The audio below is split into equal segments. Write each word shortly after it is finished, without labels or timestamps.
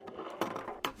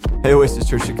Hey, Oasis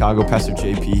Church Chicago, Pastor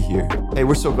JP here. Hey,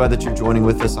 we're so glad that you're joining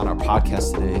with us on our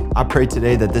podcast today. I pray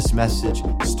today that this message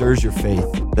stirs your faith,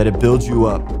 that it builds you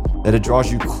up, that it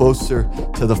draws you closer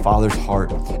to the Father's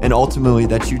heart, and ultimately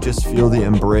that you just feel the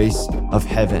embrace of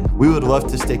heaven. We would love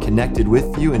to stay connected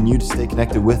with you and you to stay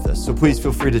connected with us. So please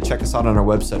feel free to check us out on our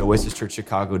website,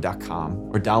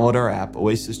 oasischurchchicago.com, or download our app,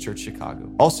 Oasis Church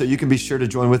Chicago. Also, you can be sure to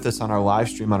join with us on our live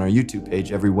stream on our YouTube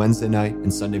page every Wednesday night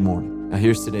and Sunday morning. Now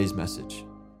here's today's message.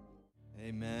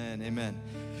 Amen.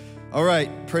 All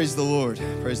right, praise the Lord.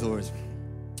 Praise the Lord.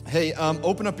 Hey,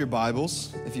 open up your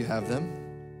Bibles if you have them.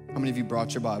 How many of you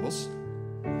brought your Bibles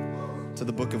to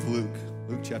the book of Luke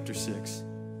chapter 6?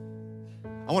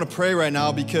 I want to pray right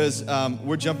now because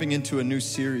we're jumping into a new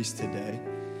series today.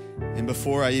 And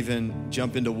before I even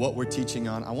jump into what we're teaching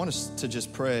on, I want us to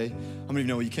just pray. How many of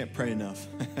you know you can't pray enough?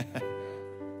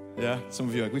 Yeah? Some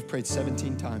of you are like, we've prayed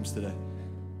 17 times today.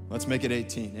 Let's make it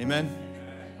 18. Amen?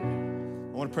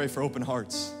 I want to pray for open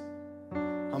hearts.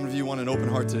 How many of you want an open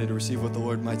heart today to receive what the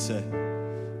Lord might say?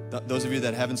 Those of you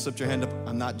that haven't slipped your hand up,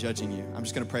 I'm not judging you. I'm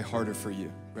just going to pray harder for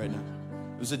you right now.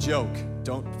 It was a joke.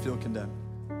 Don't feel condemned.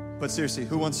 But seriously,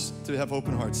 who wants to have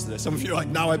open hearts today? Some of you are like,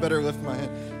 now I better lift my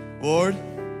hand. Lord,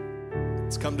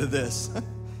 let's come to this.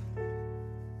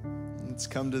 Let's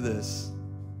come to this,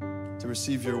 to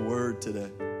receive your word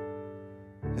today.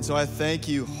 And so I thank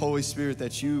you, Holy Spirit,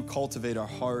 that you cultivate our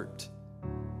heart.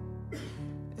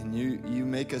 And you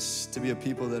make us to be a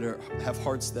people that have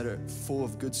hearts that are full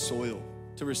of good soil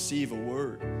to receive a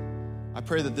word. I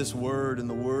pray that this word and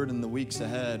the weeks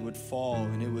ahead would fall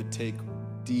and it would take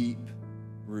deep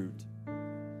root.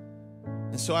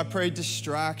 And so I pray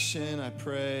distraction, I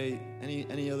pray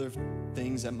any other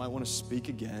things that might want to speak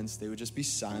against, they would just be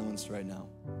silenced right now.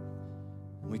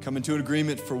 And we come into an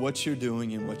agreement for what you're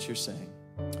doing and what you're saying.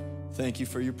 Thank you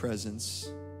for your presence.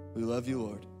 We love you,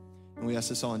 Lord. And we ask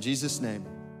this all in Jesus' name.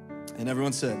 And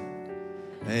everyone said,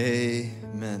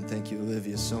 amen. Thank you,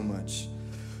 Olivia, so much.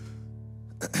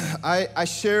 I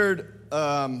shared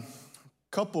a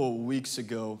couple weeks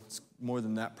ago, it's more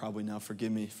than that probably now,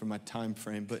 forgive me for my time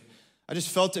frame, but I just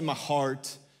felt in my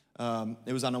heart,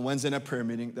 it was on a Wednesday night prayer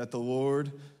meeting, that the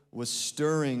Lord was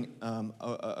stirring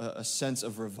a sense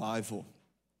of revival.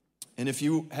 And if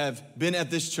you have been at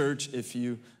this church, if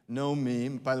you know me,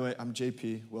 by the way, I'm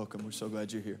JP, welcome, we're so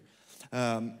glad you're here.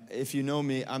 If you know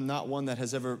me, I'm not one that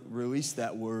has ever released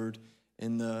that word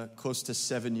in the close to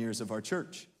 7 years of our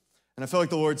church. And I felt like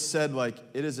the Lord said,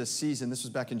 it is a season, this was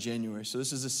back in January, so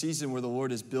this is a season where the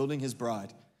Lord is building his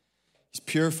bride. He's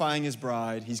purifying his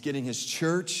bride. He's getting his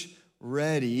church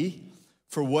ready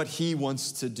for what he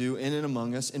wants to do in and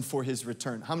among us and for his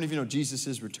return. How many of you know Jesus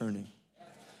is returning?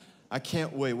 I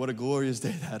can't wait. What a glorious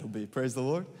day that'll be. Praise the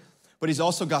Lord. But he's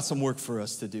also got some work for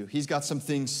us to do. He's got some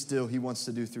things still he wants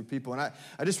to do through people. And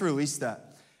I just released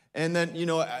that. And then,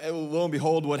 lo and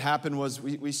behold, what happened was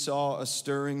we saw a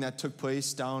stirring that took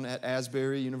place down at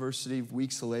Asbury University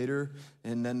weeks later.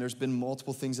 And then there's been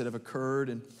multiple things that have occurred.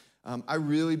 And I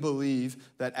really believe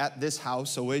that at this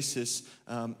house, Oasis,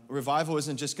 revival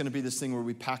isn't just going to be this thing where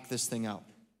we pack this thing out,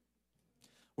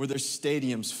 where there's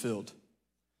stadiums filled.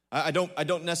 I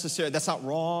don't necessarily, that's not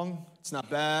wrong. It's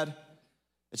not bad.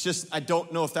 It's just, I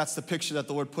don't know if that's the picture that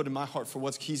the Lord put in my heart for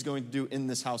what he's going to do in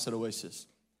this house at Oasis.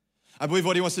 I believe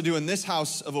what he wants to do in this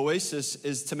house of Oasis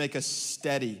is to make us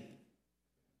steady.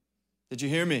 Did you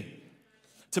hear me?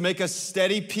 To make us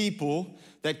steady people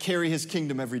that carry his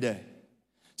kingdom every day.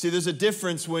 See, there's a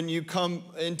difference when you come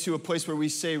into a place where we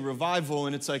say revival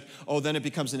and it's like, oh, then it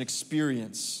becomes an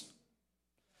experience.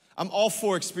 I'm all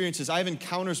for experiences. I have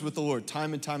encounters with the Lord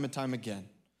time and time and time again.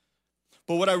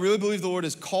 But what I really believe the Lord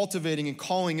is cultivating and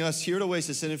calling us here at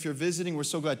Oasis, and if you're visiting, we're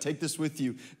so glad, take this with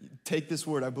you. Take this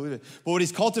word, I believe it. But what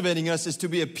he's cultivating us is to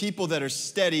be a people that are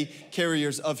steady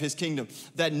carriers of his kingdom,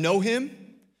 that know him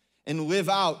and live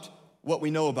out what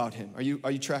we know about him. Are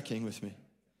you tracking with me?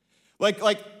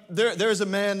 There's a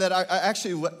man that I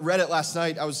actually read it last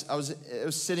night. I was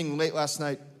sitting late last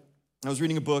night. I was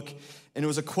reading a book, and it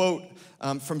was a quote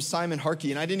from Simon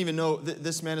Harkey, and I didn't even know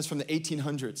this man is from the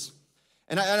 1800s.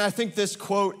 And I think this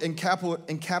quote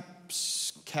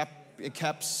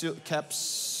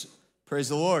praise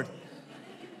the Lord.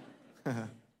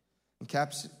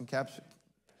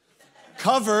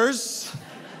 Covers,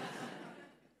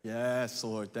 yes,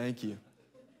 Lord, thank you.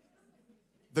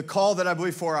 The call that I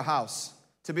believe for our house,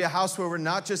 to be a house where we're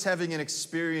not just having an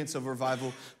experience of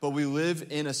revival, but we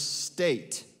live in a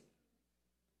state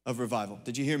of revival.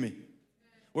 Did you hear me?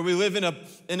 Where we live in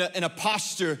a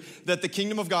posture that the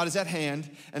kingdom of God is at hand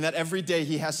and that every day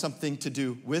he has something to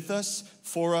do with us,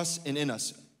 for us, and in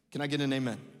us. Can I get an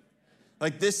amen?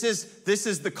 Like this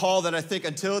is the call that I think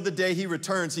until the day he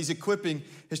returns, he's equipping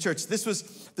his church. This was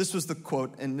the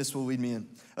quote, and this will lead me in.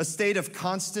 A state of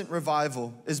constant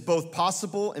revival is both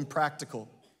possible and practical.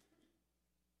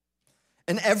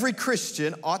 And every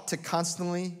Christian ought to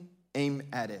constantly aim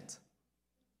at it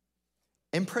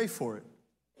and pray for it.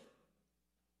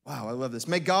 Wow, I love this.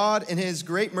 May God in his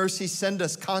great mercy send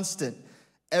us constant,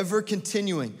 ever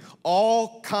continuing,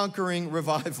 all conquering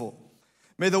revival.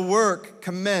 May the work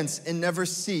commence and never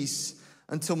cease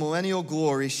until millennial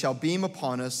glory shall beam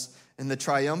upon us and the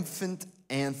triumphant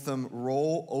anthem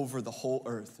roll over the whole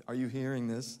earth. Are you hearing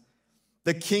this?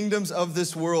 The kingdoms of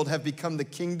this world have become the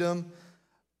kingdom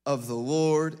of the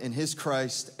Lord and his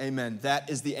Christ. Amen. That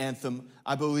is the anthem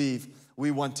I believe we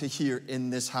want to hear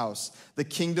in this house. The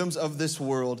kingdoms of this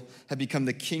world have become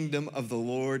the kingdom of the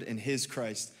Lord and his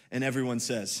Christ. And everyone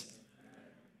says,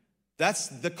 that's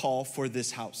the call for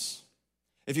this house.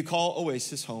 If you call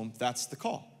Oasis home, that's the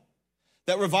call.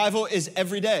 That revival is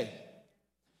every day.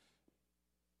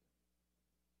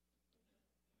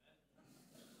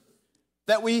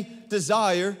 That we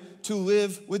desire to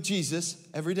live with Jesus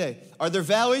every day. Are there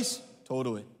valleys?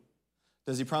 Totally.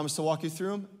 Does he promise to walk you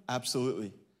through them?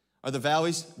 Absolutely. Are the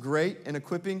valleys great and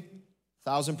equipping?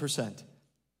 1,000%.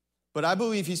 But I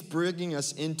believe he's bringing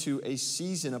us into a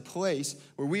season, a place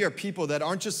where we are people that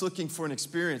aren't just looking for an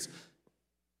experience,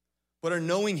 but are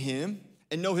knowing him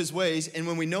and know his ways. And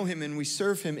when we know him and we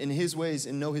serve him in his ways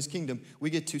and know his kingdom, we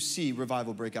get to see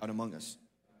revival break out among us.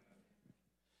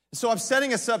 So I'm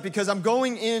setting us up because I'm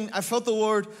going in. I felt the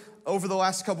Lord over the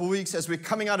last couple of weeks as we're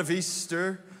coming out of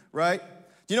Easter, right?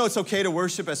 Do you know it's okay to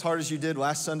worship as hard as you did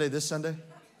last Sunday, this Sunday?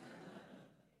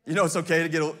 You know it's okay to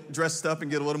get dressed up and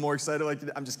get a little more excited like you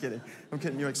did? I'm just kidding. I'm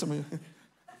kidding. You're like some of you.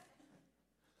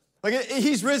 Like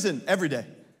he's risen every day.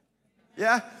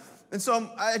 Yeah? And so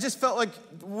I just felt like,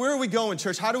 where are we going,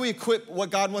 church? How do we equip what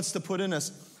God wants to put in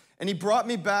us? And he brought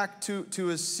me back to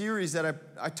a series that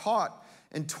I taught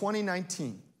in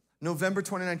 2019, November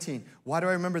 2019. Why do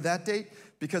I remember that date?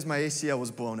 Because my ACL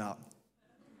was blown out.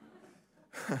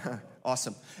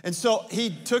 Awesome. And so he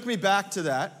took me back to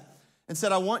that and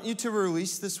said, I want you to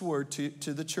release this word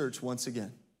to the church once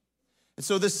again. And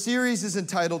so this series is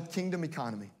entitled Kingdom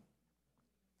Economy.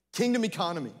 Kingdom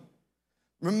Economy.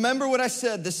 Remember what I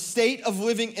said, the state of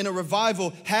living in a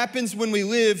revival happens when we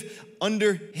live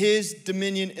under his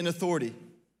dominion and authority.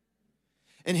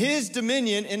 And his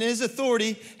dominion and his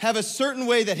authority have a certain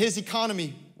way that his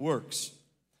economy works.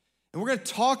 And we're going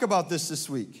to talk about this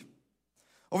week.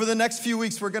 Over the next few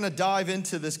weeks, we're going to dive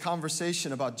into this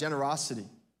conversation about generosity.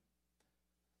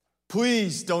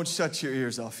 Please don't shut your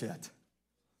ears off yet.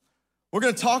 We're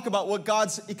going to talk about what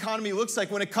God's economy looks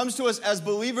like when it comes to us as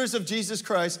believers of Jesus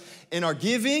Christ in our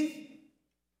giving,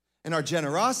 in our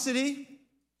generosity,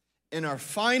 in our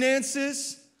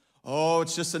finances. Oh,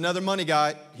 it's just another money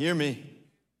guy. Hear me.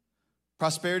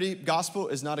 Prosperity gospel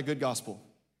is not a good gospel.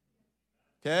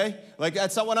 Okay? Like,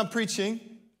 that's not what I'm preaching.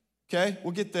 Okay?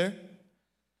 We'll get there.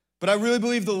 But I really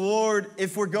believe the Lord,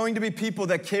 if we're going to be people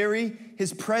that carry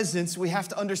his presence, we have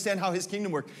to understand how his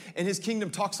kingdom works. And his kingdom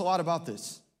talks a lot about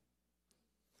this.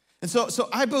 And so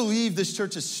I believe this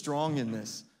church is strong in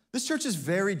this. This church is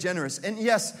very generous. And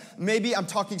yes, maybe I'm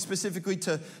talking specifically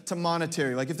to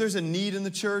monetary. Like if there's a need in the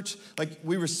church, like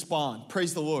we respond.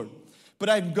 Praise the Lord. But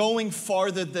I'm going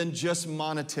farther than just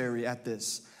monetary at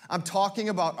this. I'm talking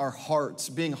about our hearts,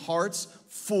 being hearts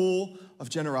full of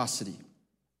generosity.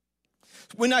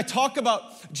 When I talk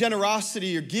about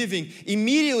generosity or giving,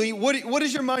 immediately, what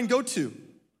does your mind go to?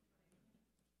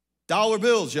 Dollar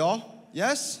bills, y'all.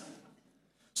 Yes?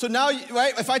 So now,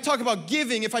 right, if I talk about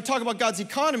giving, if I talk about God's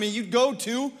economy, you go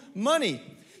to money.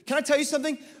 Can I tell you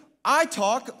something?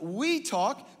 We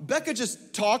talk, Becca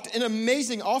just talked an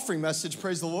amazing offering message,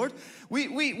 praise the Lord.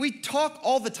 We talk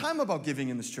all the time about giving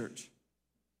in this church,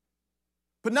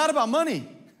 but not about money.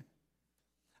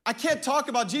 I can't talk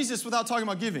about Jesus without talking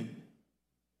about giving.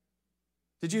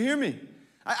 Did you hear me?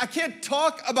 I can't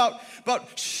talk about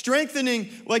strengthening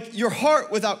like your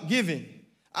heart without giving.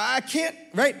 I can't,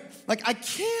 right? Like I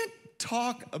can't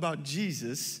talk about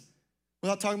Jesus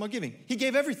without talking about giving. He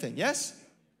gave everything, yes?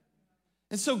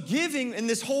 And so giving in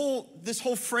this whole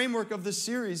framework of this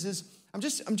series is, I'm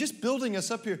just building us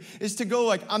up here, is to go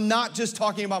like, I'm not just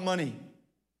talking about money.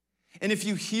 And if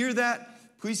you hear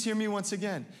that, please hear me once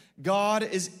again. God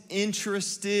is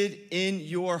interested in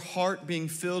your heart being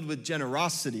filled with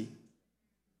generosity.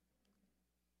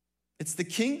 It's the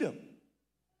kingdom.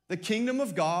 The kingdom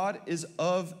of God is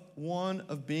of one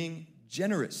of being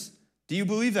generous. Do you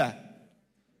believe that?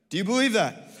 Do you believe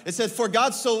that? It says, for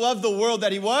God so loved the world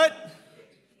that he what?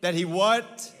 That he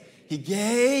what? He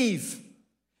gave.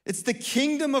 It's the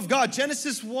kingdom of God.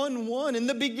 Genesis 1:1, in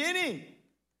the beginning.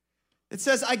 It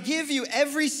says, I give you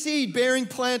every seed-bearing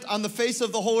plant on the face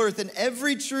of the whole earth and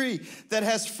every tree that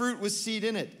has fruit with seed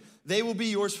in it. They will be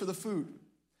yours for the food.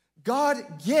 God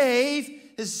gave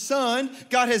his son.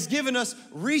 God has given us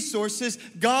resources.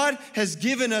 God has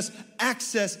given us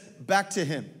access back to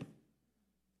him.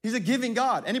 He's a giving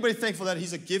God. Anybody thankful that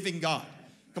he's a giving God?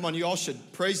 Come on, you all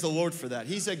should praise the Lord for that.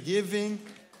 He's a giving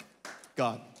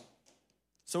God.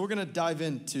 So we're going to dive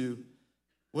into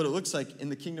what it looks like in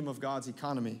the kingdom of God's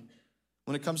economy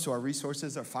when it comes to our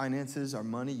resources, our finances, our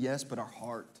money, yes, but our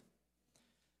heart.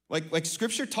 Like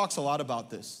Scripture talks a lot about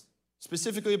this,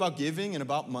 specifically about giving and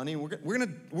about money. We're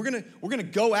gonna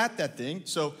go at that thing.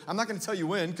 So I'm not going to tell you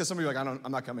when, because some of you are like,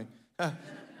 I'm not coming.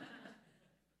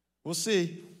 We'll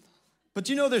see. But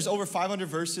you know there's over 500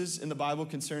 verses in the Bible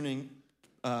concerning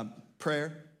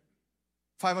prayer,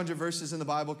 500 verses in the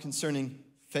Bible concerning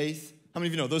faith. How many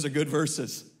of you know those are good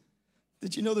verses?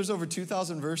 Did you know there's over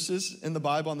 2,000 verses in the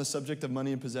Bible on the subject of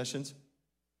money and possessions?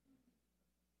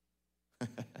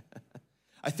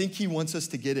 I think he wants us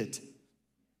to get it.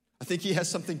 I think he has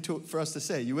something for us to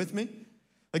say. You with me?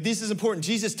 Like, this is important.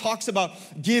 Jesus talks about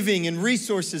giving and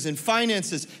resources and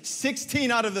finances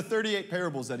 16 out of the 38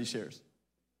 parables that he shares.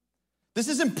 This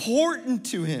is important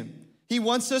to him. He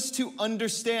wants us to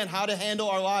understand how to handle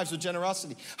our lives with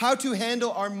generosity, how to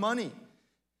handle our money.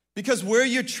 Because where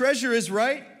your treasure is,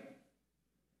 right?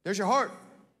 There's your heart.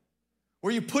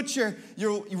 Where you put your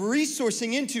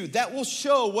resourcing into, that will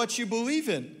show what you believe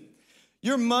in.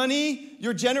 Your money,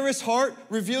 your generous heart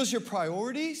reveals your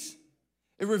priorities.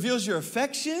 It reveals your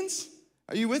affections.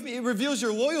 Are you with me? It reveals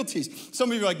your loyalties.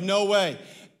 Some of you are like, no way.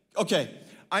 Okay,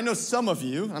 I know some of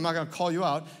you, I'm not going to call you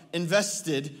out,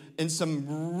 invested in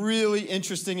some really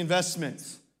interesting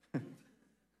investments.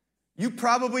 You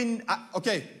probably,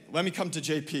 okay, let me come to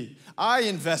JP. I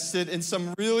invested in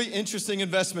some really interesting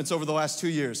investments over the last 2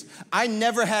 years. I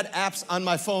never had apps on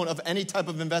my phone of any type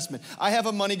of investment. I have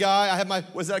a money guy. I have my,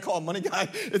 what does that call a money guy?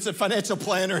 It's a financial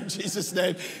planner in Jesus'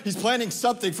 name. He's planning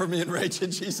something for me and Rach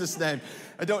in Jesus' name.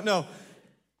 I don't know.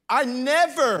 I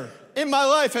never in my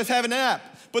life have had an app.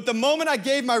 But the moment I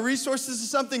gave my resources to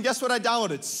something, guess what I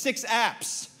downloaded? 6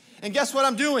 apps. And guess what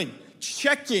I'm doing?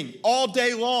 Checking all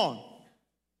day long.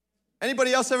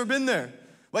 Anybody else ever been there?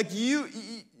 Like you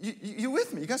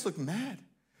with me? You guys look mad.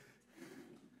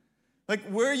 Like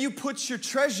where you put your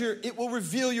treasure, it will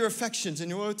reveal your affections and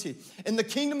your loyalty. And the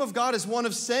kingdom of God is one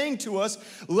of saying to us,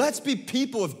 let's be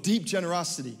people of deep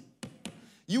generosity.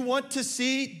 You want to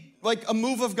see like a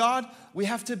move of God? We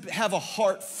have to have a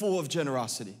heart full of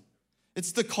generosity.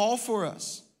 It's the call for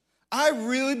us. I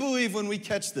really believe when we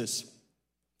catch this,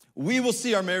 we will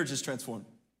see our marriages transformed.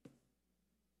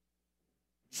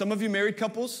 Some of you married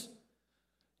couples,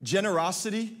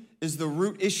 generosity is the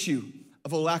root issue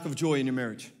of a lack of joy in your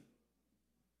marriage.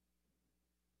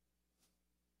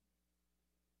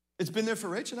 It's been there for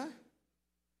Rach and I.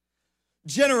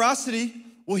 Generosity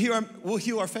will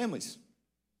heal our families.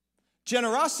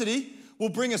 Generosity will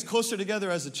bring us closer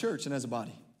together as a church and as a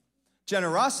body.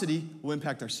 Generosity will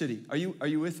impact our city. Are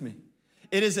you with me?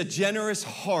 It is a generous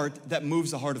heart that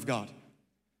moves the heart of God.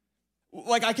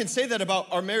 Like I can say that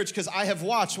about our marriage because I have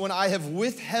watched when I have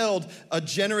withheld a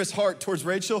generous heart towards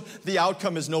Rachel, the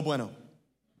outcome is no bueno.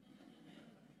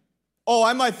 Oh,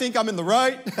 I might think I'm in the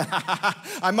right.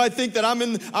 I might think that I'm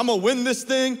gonna win this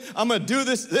thing. I'm gonna do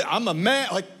this. I'm a man.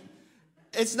 Like,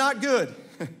 it's not good.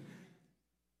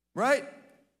 Right?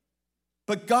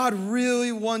 But God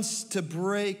really wants to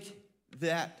break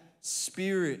that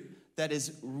spirit that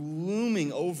is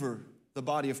looming over the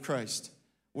body of Christ.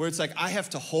 Where it's like, I have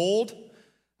to hold,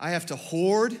 I have to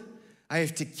hoard, I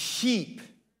have to keep.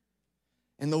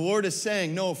 And the Lord is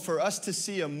saying, no, for us to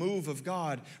see a move of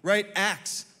God, right?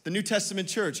 Acts, the New Testament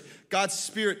church, God's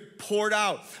Spirit poured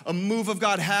out. A move of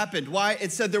God happened. Why?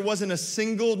 It said there wasn't a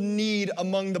single need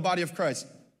among the body of Christ.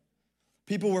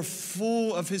 People were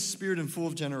full of His Spirit and full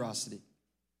of generosity.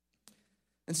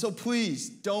 And so please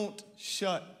don't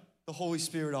shut the Holy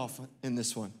Spirit off in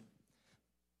this one.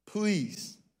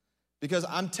 Please. Because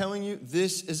I'm telling you,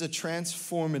 this is a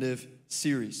transformative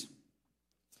series.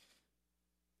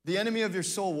 The enemy of your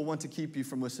soul will want to keep you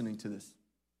from listening to this.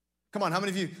 Come on, how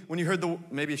many of you, when you heard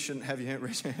maybe I shouldn't have you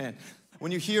raise your hand.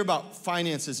 When you hear about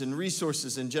finances and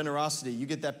resources and generosity, you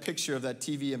get that picture of that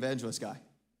TV evangelist guy.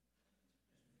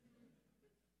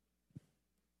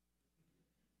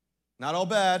 Not all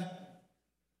bad,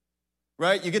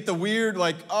 right? You get the weird,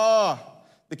 like,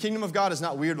 the kingdom of God is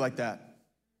not weird like that.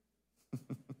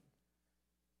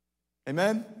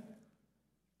 Amen?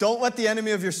 Don't let the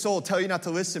enemy of your soul tell you not to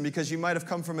listen because you might have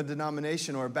come from a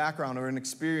denomination or a background or an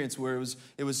experience where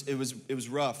it was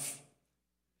rough.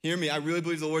 Hear me, I really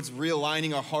believe the Lord's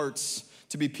realigning our hearts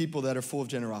to be people that are full of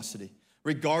generosity.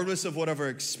 Regardless of what our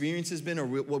experience has been or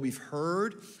what we've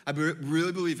heard, I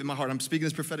really believe in my heart, I'm speaking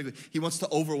this prophetically, he wants to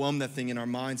overwhelm that thing in our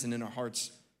minds and in our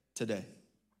hearts today.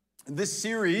 This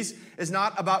series is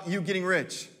not about you getting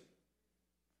rich.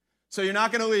 So you're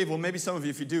not going to leave. Well, maybe some of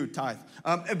you, if you do, tithe.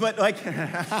 But like,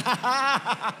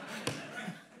 I'm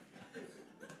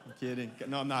kidding.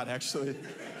 No, I'm not actually.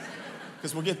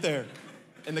 Because we'll get there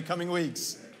in the coming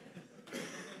weeks.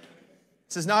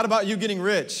 This is not about you getting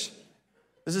rich.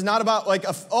 This is not about like,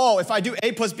 if I do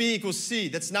A plus B equals C.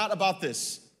 That's not about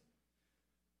this.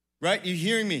 Right? You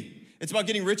hearing me? It's about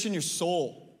getting rich in your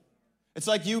soul. It's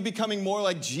like you becoming more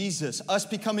like Jesus, us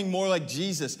becoming more like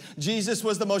Jesus. Jesus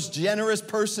was the most generous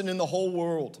person in the whole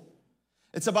world.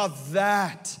 It's about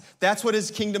that. That's what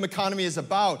his kingdom economy is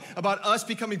about us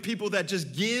becoming people that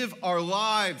just give our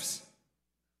lives.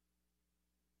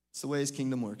 It's the way his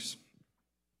kingdom works.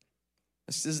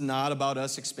 This is not about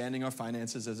us expanding our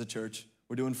finances as a church.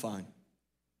 We're doing fine.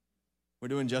 We're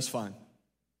doing just fine.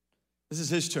 This is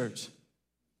his church.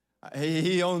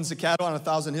 He owns the cattle on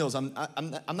 1,000 hills. I'm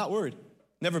not worried.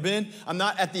 Never been. I'm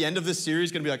not at the end of this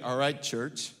series going to be like, all right,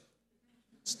 church,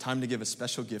 it's time to give a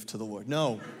special gift to the Lord.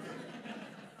 No.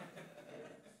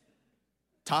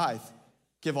 Tithe.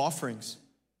 Give offerings.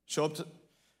 Show up to.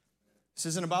 This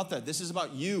isn't about that. This is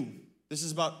about you. This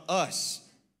is about us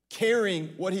carrying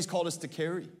what he's called us to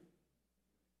carry.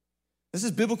 This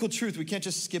is biblical truth. We can't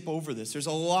just skip over this. There's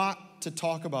a lot to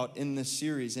talk about in this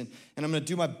series, and I'm going to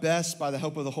do my best by the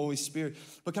help of the Holy Spirit.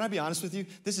 But can I be honest with you?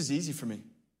 This is easy for me.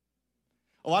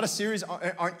 A lot of series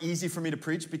aren't easy for me to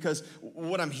preach because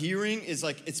what I'm hearing is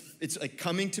like it's like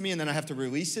coming to me, and then I have to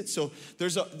release it. So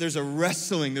there's a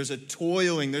wrestling, there's a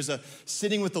toiling, there's a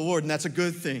sitting with the Lord, and that's a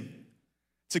good thing.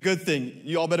 It's a good thing.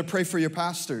 You all better pray for your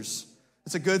pastors.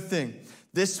 It's a good thing.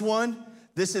 This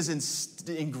is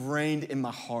ingrained in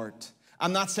my heart.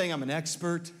 I'm not saying I'm an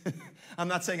expert. I'm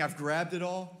not saying I've grabbed it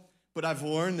all, but I've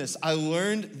learned this. I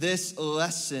learned this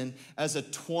lesson as a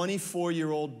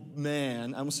 24-year-old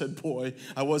man. I almost said boy.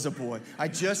 I was a boy. I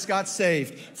just got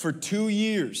saved for 2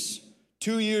 years.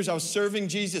 2 years I was serving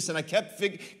Jesus, and I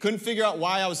couldn't figure out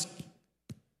why I was.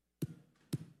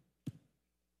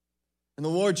 And the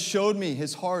Lord showed me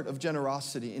his heart of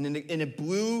generosity, and it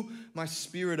blew my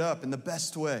spirit up in the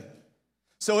best way.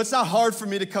 So it's not hard for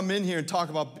me to come in here and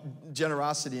talk about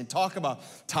generosity and talk about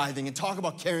tithing and talk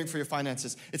about caring for your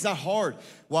finances. It's not hard.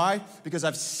 Why? Because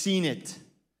I've seen it.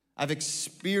 I've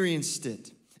experienced it.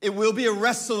 It will be a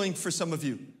wrestling for some of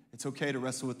you. It's okay to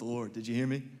wrestle with the Lord. Did you hear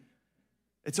me?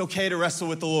 It's okay to wrestle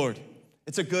with the Lord.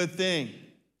 It's a good thing.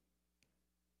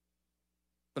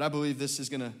 But I believe this is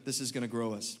gonna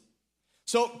grow us.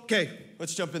 So, okay,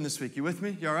 let's jump in this week. You with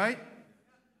me? You all right?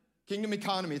 Kingdom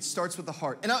economy, it starts with the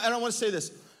heart. And I want to say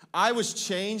this. I was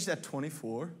changed at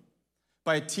 24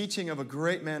 by a teaching of a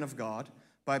great man of God,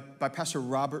 by Pastor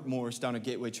Robert Morris down at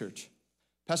Gateway Church.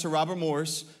 Pastor Robert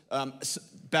Morris,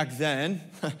 back then,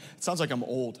 it sounds like I'm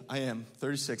old. I am,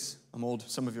 36. I'm old.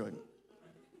 Some of you are like.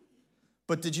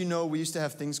 But did you know we used to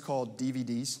have things called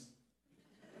DVDs?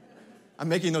 I'm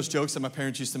making those jokes that my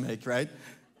parents used to make, right?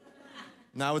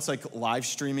 Now it's like live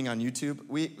streaming on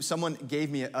YouTube. Someone gave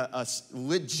me a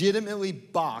legitimately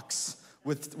box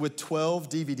with 12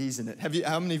 DVDs in it.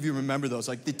 How many of you remember those?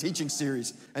 Like the teaching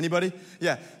series. Anybody?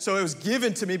 Yeah. So it was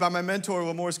given to me by my mentor,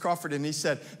 Morris Crawford, and he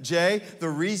said, Jay, the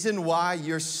reason why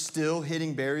you're still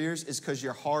hitting barriers is because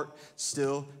your heart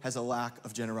still has a lack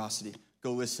of generosity.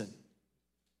 Go listen.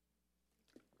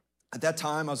 At that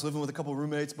time, I was living with a couple of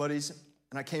roommates, buddies,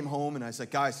 and I came home and I was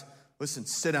like, guys, listen,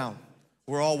 sit down.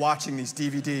 We're all watching these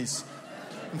DVDs.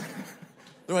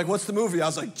 They're like, what's the movie? I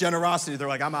was like, generosity. They're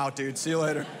like, I'm out, dude. See you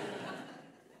later.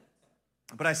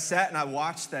 But I sat and I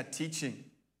watched that teaching,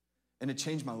 and it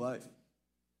changed my life.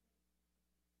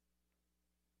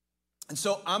 And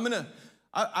so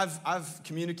I've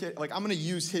communicated, like I'm gonna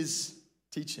use his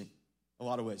teaching a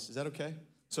lot of ways. Is that okay?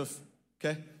 So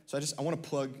I want to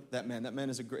plug that man. That man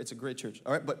it's a great church.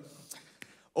 All right, but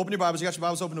open your Bibles. You got your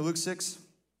Bibles open to Luke 6?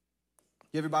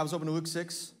 You have your Bibles open to Luke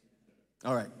 6?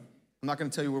 All right. I'm not going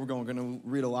to tell you where we're going. We're going to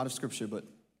read a lot of scripture, but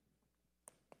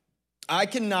I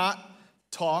cannot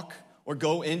talk or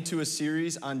go into a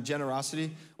series on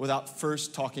generosity without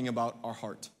first talking about our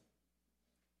heart.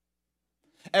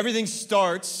 Everything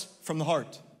starts from the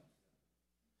heart.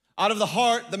 Out of the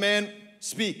heart, the man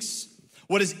speaks.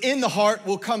 What is in the heart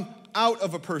will come out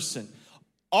of a person.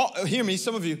 Hear me,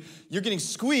 some of you, you're getting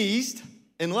squeezed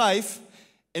in life,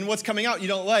 And what's coming out you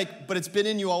don't like, but it's been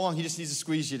in you all along. He just needs to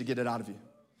squeeze you to get it out of you.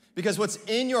 Because what's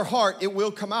in your heart, it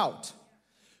will come out.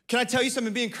 Can I tell you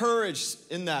something? Be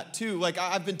encouraged in that too. Like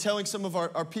I've been telling some of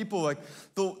our people, like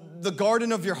the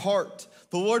garden of your heart,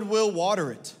 the Lord will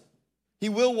water it. He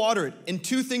will water it. And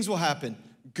two things will happen: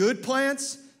 good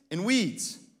plants and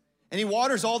weeds. And he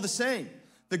waters all the same.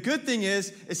 The good thing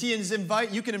is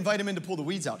you can invite him in to pull the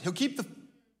weeds out. He'll keep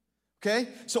okay?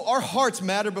 So our hearts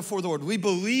matter before the Lord. We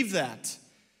believe that.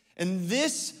 And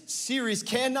this series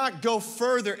cannot go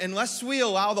further unless we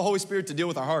allow the Holy Spirit to deal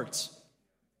with our hearts.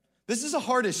 This is a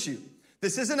heart issue.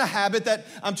 This isn't a habit that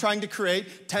I'm trying to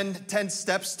create, 10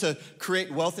 steps to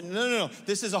create wealth. No.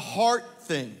 This is a heart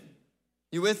thing.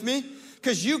 You with me?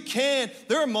 Because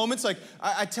there are moments like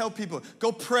I tell people,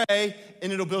 go pray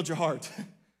and it'll build your heart.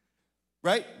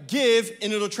 Right? Give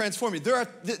and it'll transform you.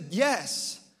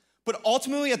 Yes. But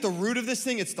ultimately at the root of this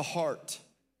thing, it's the heart.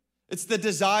 It's the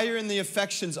desire and the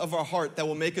affections of our heart that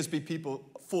will make us be people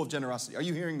full of generosity. Are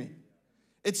you hearing me?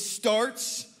 It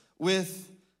starts with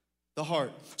the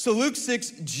heart. So Luke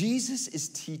 6, Jesus is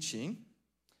teaching,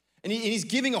 and he's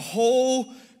giving a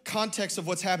whole context of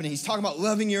what's happening. He's talking about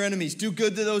loving your enemies, do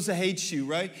good to those that hate you,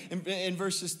 right? In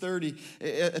verses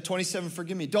 27,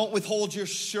 forgive me. Don't withhold your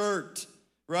shirt,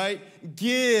 right?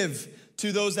 Give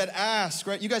to those that ask,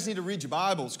 right? You guys need to read your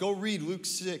Bibles. Go read Luke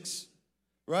 6,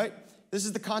 right? This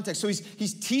is the context. So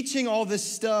he's teaching all this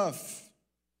stuff.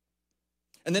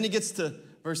 And then he gets to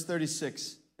verse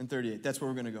 36 and 38. That's where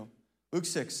we're going to go. Luke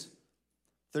 6,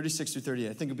 36 through 38.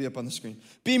 I think it'll be up on the screen.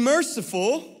 Be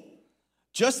merciful,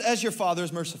 just as your Father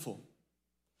is merciful.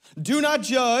 Do not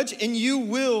judge, and you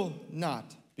will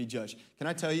not be judged. Can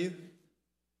I tell you?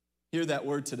 Hear that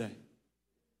word today.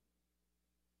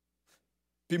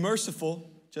 Be merciful,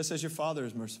 just as your Father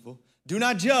is merciful. Do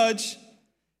not judge,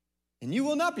 and you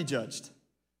will not be judged.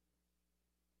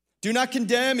 Do not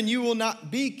condemn, and you will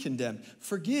not be condemned.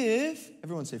 Forgive.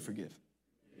 Everyone say forgive.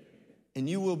 And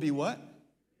you will be what?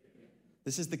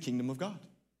 This is the kingdom of God.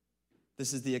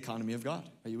 This is the economy of God.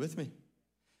 Are you with me?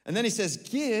 And then he says,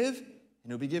 give,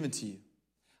 and it'll be given to you.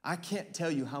 I can't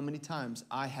tell you how many times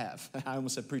I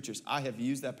almost said preachers, I have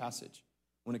used that passage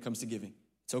when it comes to giving.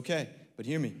 It's okay, but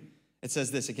hear me. It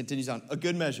says this, it continues on, a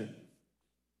good measure,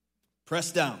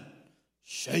 pressed down,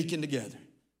 shaken together,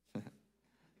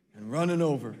 and running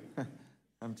over.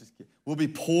 I'm just kidding. Will be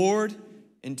poured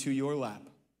into your lap.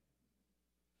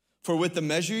 For with the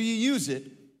measure you use it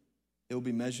will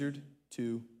be measured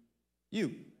to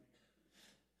you.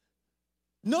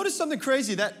 Notice something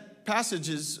crazy. That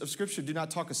passages of Scripture do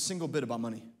not talk a single bit about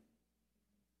money.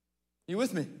 Are you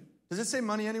with me? Does it say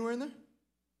money anywhere in there?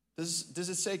 Does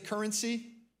it say currency?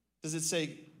 Does it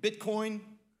say Bitcoin?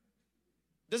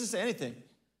 It doesn't say anything.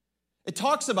 It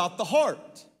talks about the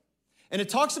heart. And it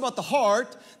talks about the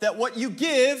heart that what you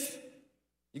give,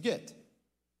 you get.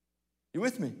 You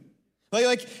with me?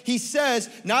 Like he says,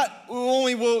 not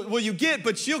only will you get,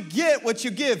 but you'll get what you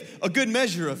give, a good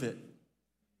measure of it.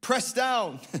 Pressed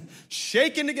down,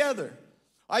 shaken together.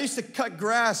 I used to cut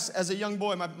grass as a young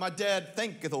boy. My dad,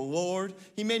 thank the Lord,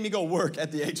 he made me go work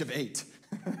at the age of 8.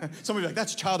 Somebody like,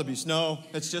 that's child abuse. No,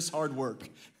 it's just hard work,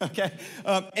 okay?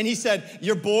 And he said,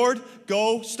 you're bored,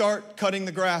 go start cutting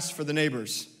the grass for the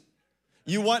neighbors.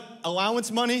 You want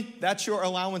allowance money? That's your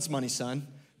allowance money, son.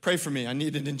 Pray for me, I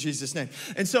need it in Jesus' name.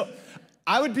 And so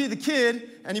I would be the kid,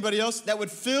 anybody else, that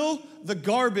would fill the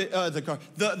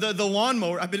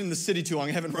lawnmower. I've been in the city too long,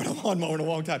 I haven't run a lawnmower in a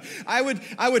long time. I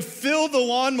would fill the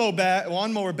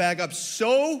lawnmower bag up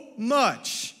so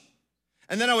much,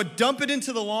 and then I would dump it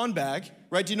into the lawn bag,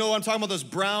 right? Do you know what I'm talking about? Those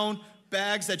brown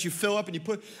bags that you fill up and you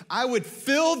put. I would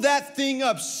fill that thing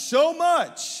up so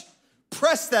much,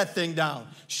 press that thing down,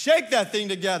 shake that thing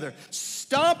together,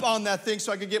 stomp on that thing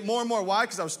so I could get more and more. Why?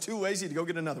 Because I was too lazy to go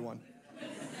get another one.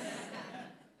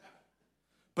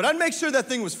 But I'd make sure that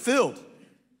thing was filled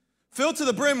to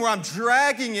the brim where I'm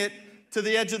dragging it to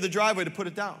the edge of the driveway to put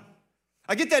it down.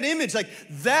 I get that image, like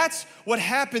that's what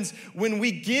happens when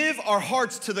we give our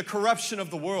hearts to the corruption of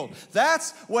the world.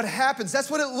 That's what happens. That's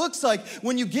what it looks like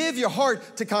when you give your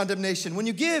heart to condemnation, when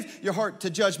you give your heart to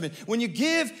judgment, when you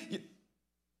give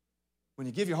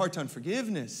your heart to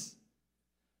unforgiveness.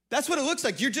 That's what it looks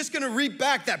like. You're just going to reap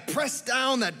back that pressed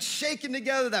down, that shaken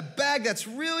together, that bag that's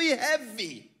really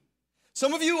heavy.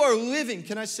 Some of you are living,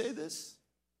 can I say this?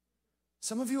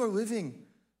 Some of you are living,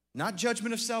 not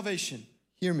judgment of salvation,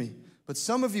 hear me, but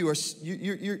some of you are,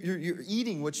 you're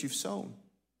eating what you've sown.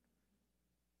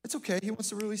 It's okay, he wants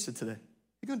to release it today.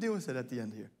 He's going to deal with it at the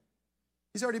end here.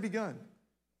 He's already begun.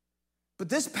 But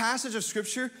this passage of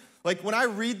Scripture, like when I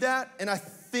read that and I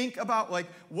think about like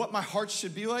what my heart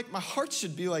should be like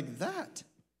that.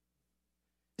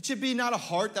 It should be not a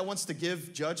heart that wants to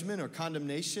give judgment or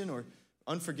condemnation or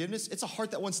unforgiveness. It's a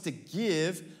heart that wants to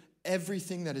give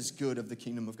everything that is good of the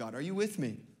kingdom of God. Are you with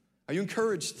me? Are you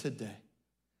encouraged today?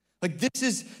 Like this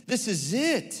is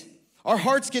it. Our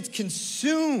hearts get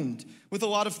consumed with a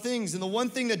lot of things. And the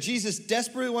one thing that Jesus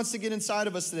desperately wants to get inside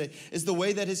of us today is the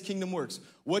way that his kingdom works.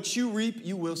 What you reap,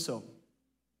 you will sow.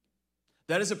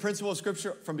 That is a principle of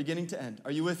Scripture from beginning to end. Are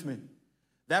you with me?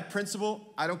 That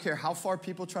principle, I don't care how far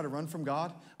people try to run from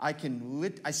God, I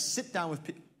sit down with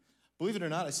people. Believe it or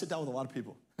not, I sit down with a lot of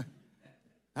people.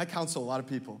 I counsel a lot of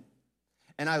people.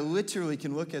 And I literally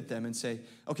can look at them and say,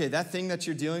 okay, that thing that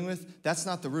you're dealing with, that's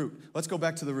not the root. Let's go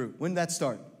back to the root. When did that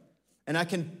start? And I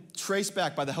can trace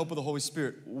back by the help of the Holy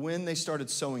Spirit when they started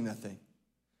sowing that thing.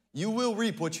 You will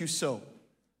reap what you sow.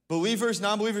 Believers,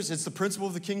 non-believers, it's the principle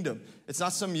of the kingdom. It's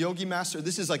not some yogi master.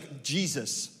 This is like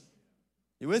Jesus.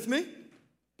 You with me?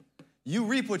 You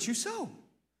reap what you sow.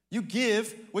 You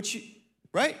give what you,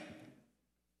 right?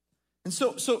 And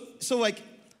so like,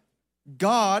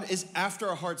 God is after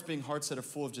our hearts being hearts that are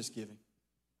full of just giving.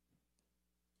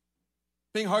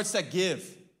 Being hearts that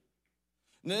give.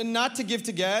 Not to give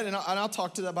to get, and I'll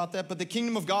talk to you about that, but the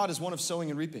kingdom of God is one of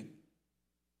sowing and reaping.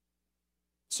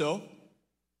 So,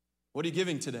 what are you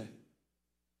giving today?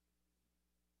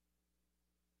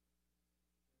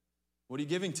 What are you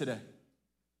giving today?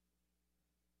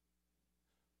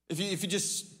 If you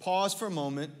just pause for a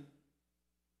moment,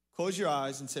 close your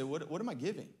eyes and say, what am I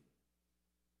giving?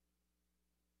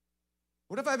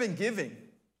 What have I been giving?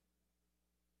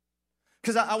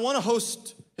 Because I want to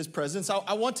host his presence.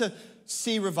 I want to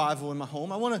see revival in my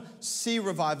home. I want to see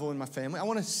revival in my family. I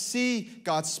want to see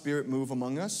God's Spirit move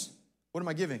among us. What am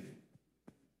I giving?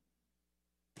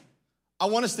 I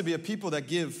want us to be a people that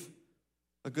give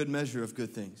a good measure of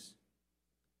good things.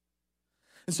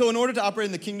 And so in order to operate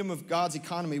in the kingdom of God's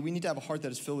economy, we need to have a heart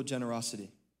that is filled with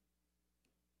generosity.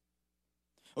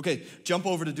 Okay, jump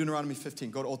over to Deuteronomy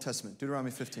 15. Go to Old Testament.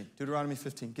 Deuteronomy 15. Deuteronomy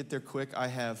 15. Get there quick. I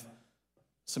have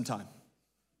some time.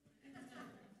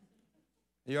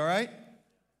 Are you all right?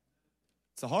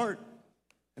 It's the heart.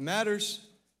 It matters.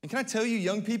 And can I tell you,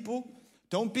 young people,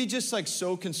 don't be just like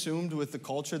so consumed with the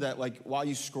culture that like while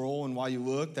you scroll and while you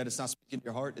look, that it's not speaking to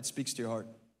your heart. It speaks to your heart.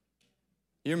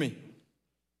 Hear me.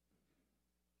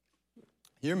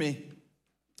 Hear me.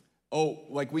 Oh,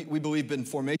 like we believe in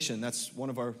formation. That's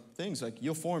one of our things. Like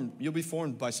you'll be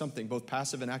formed by something, both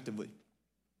passive and actively.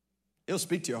 It'll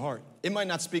speak to your heart. It might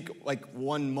not speak like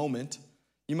one moment.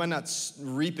 You might not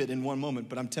reap it in one moment,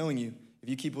 but I'm telling you, if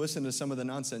you keep listening to some of the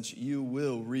nonsense, you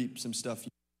will reap some stuff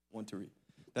you want to reap.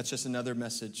 That's just another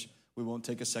message. We won't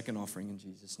take a second offering in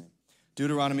Jesus' name.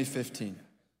 Deuteronomy 15.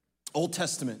 Old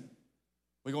Testament.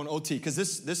 We're going OT, because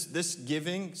this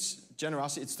giving,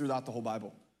 generosity, it's throughout the whole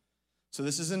Bible. So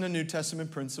this isn't a New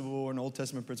Testament principle or an Old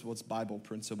Testament principle, it's Bible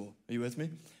principle. Are you with me?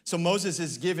 So Moses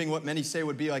is giving what many say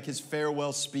would be like his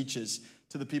farewell speeches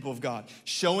to the people of God,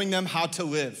 showing them how to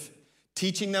live,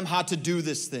 teaching them how to do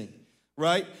this thing,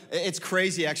 right? It's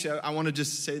crazy, actually. I want to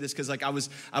just say this because like I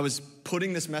was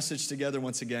putting this message together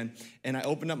once again, and I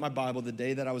opened up my Bible the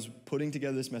day that I was putting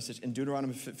together this message, and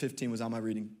Deuteronomy 15 was on my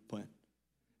reading plan.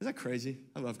 Isn't that crazy?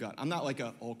 I love God. I'm not like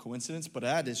a whole coincidence, but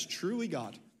that is truly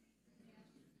God.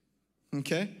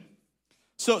 Okay?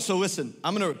 So listen,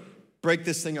 I'm going to break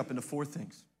this thing up into 4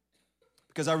 things.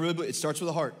 Because I really believe it starts with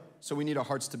the heart. So we need our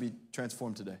hearts to be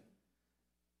transformed today.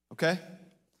 Okay?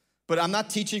 But I'm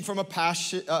not teaching from a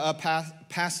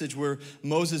passage where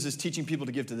Moses is teaching people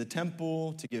to give to the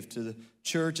temple, to give to the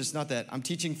church. It's not that. I'm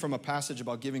teaching from a passage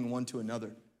about giving one to another.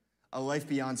 A life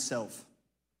beyond self.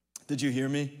 Did you hear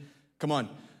me? Come on.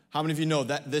 How many of you know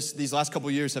that these last couple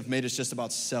of years have made us just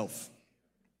about self?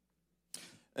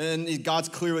 And God's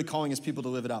clearly calling his people to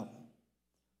live it out.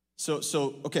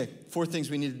 So, okay, 4 things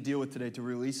we need to deal with today to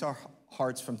release our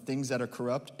hearts from things that are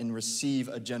corrupt and receive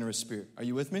a generous spirit. Are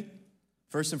you with me?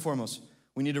 First and foremost,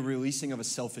 we need a releasing of a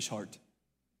selfish heart.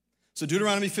 So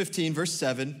Deuteronomy 15, verse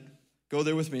 7, go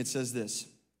there with me. It says this.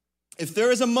 If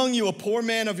there is among you a poor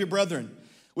man of your brethren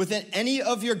within any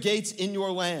of your gates in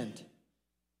your land,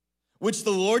 which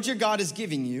the Lord your God is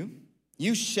giving you,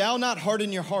 you shall not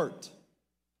harden your heart.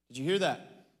 Did you hear that?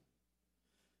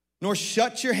 Nor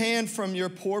shut your hand from your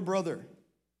poor brother.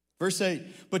 Verse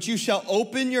 8, but you shall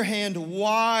open your hand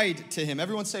wide to him.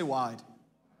 Everyone say wide.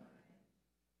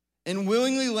 And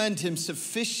willingly lend him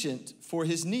sufficient for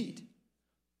his need.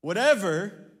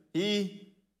 Whatever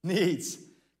he needs.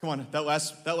 Come on, that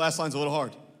last line's a little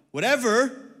hard.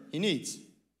 Whatever he needs.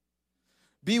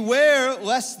 Beware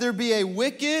lest there be a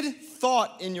wicked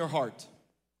thought in your heart,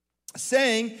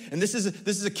 saying, and this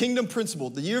is a kingdom principle,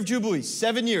 the year of Jubilee,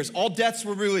 7 years, all debts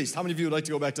were released. How many of you would like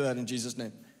to go back to that in Jesus'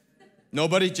 name?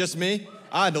 Nobody? Just me?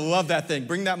 I'd love that thing.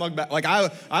 Bring that mug back. Like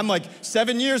I'm like,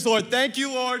 7 years, Lord. Thank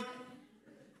you, Lord.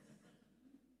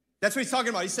 That's what he's talking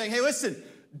about. He's saying, hey, listen,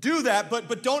 do that,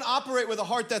 but don't operate with a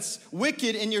heart that's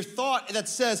wicked in your thought that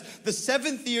says the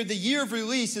 7th year, the year of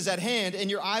release is at hand, and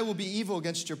your eye will be evil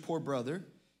against your poor brother,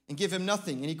 and give him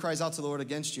nothing. And he cries out to the Lord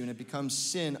against you, and it becomes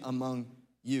sin among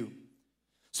you.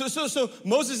 So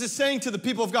Moses is saying to the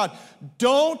people of God,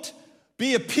 don't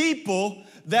be a people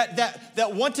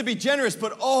that want to be generous,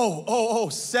 but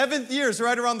 7th year is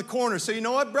right around the corner. So you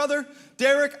know what, brother?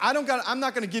 Derek, I'm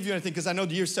not going to give you anything because I know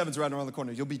the year 7 is right around the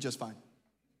corner. You'll be just fine.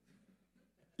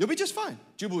 You'll be just fine.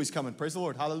 Jubilee's coming. Praise the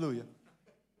Lord. Hallelujah.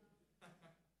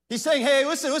 He's saying, hey,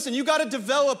 listen, you got to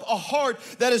develop a heart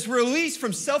that is released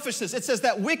from selfishness. It says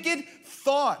that wicked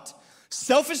thought.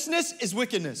 Selfishness is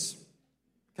wickedness.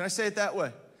 Can I say it that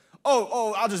way?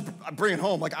 I'll just bring it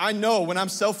home. Like, I know when I'm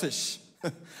selfish,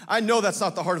 I know that's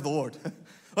not the heart of the Lord.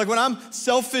 Like when I'm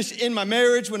selfish in my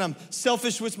marriage, when I'm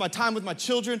selfish with my time with my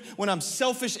children, when I'm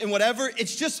selfish in whatever,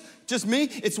 it's just me.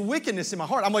 It's wickedness in my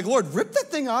heart. I'm like, Lord, rip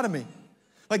that thing out of me.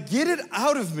 Like, get it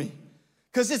out of me.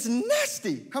 Because it's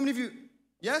nasty. How many of you,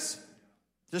 yes?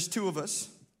 Just 2 of us.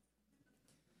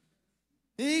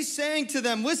 He's saying to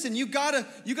them, listen, you gotta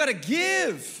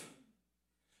give.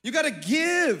 You gotta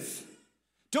give.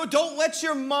 Don't let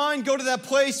your mind go to that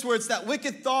place where it's that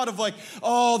wicked thought of like,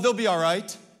 oh, they'll be all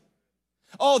right.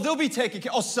 Oh, they'll be taken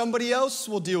care of. Oh, somebody else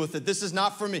will deal with it. This is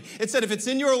not for me. It said if it's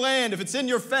in your land, if it's in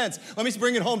your fence, let me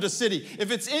bring it home to city.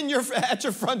 If it's at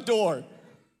your front door.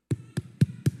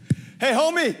 Hey,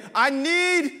 homie, I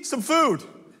need some food.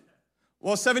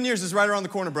 Well, 7 years is right around the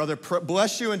corner, brother.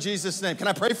 Bless you in Jesus' name. Can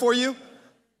I pray for you?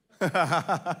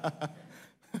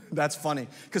 That's funny.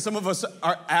 Because some of us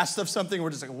are asked of something,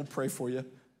 we're just like, we'll pray for you.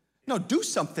 No, do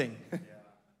something.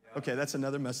 Okay, that's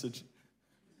another message.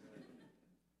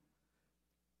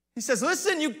 He says,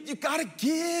 listen, you got to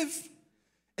give.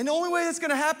 And the only way that's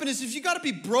going to happen is if you got to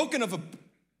be broken of a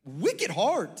wicked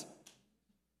heart,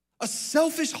 a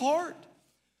selfish heart.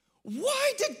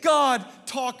 Why did God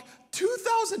talk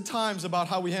 2,000 times about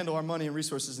how we handle our money and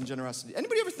resources and generosity?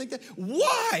 Anybody ever think that?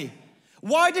 Why?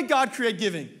 Why did God create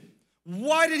giving?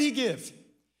 Why did he give?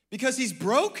 Because he's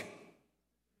broke?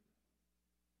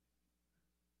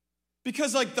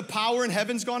 Because like the power in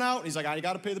heaven's gone out? He's like, I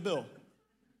got to pay the bill.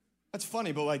 That's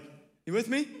funny, but like, you with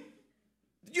me?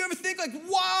 Did you ever think like,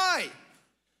 why?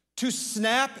 To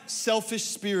snap selfish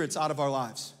spirits out of our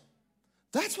lives.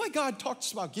 That's why God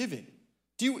talks about giving.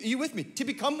 Are you with me? To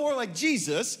become more like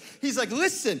Jesus, he's like,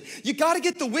 listen, you got to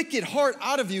get the wicked heart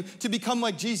out of you to become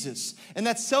like Jesus. And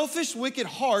that selfish, wicked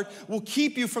heart will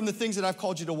keep you from the things that I've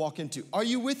called you to walk into. Are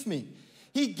you with me?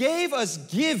 He gave us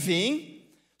giving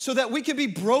so that we can be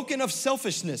broken of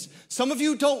selfishness. Some of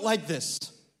you don't like this.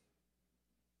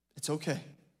 It's okay.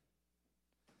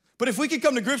 But if we could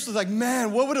come to grips with like,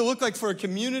 man, what would it look like for a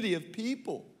community of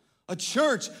people? A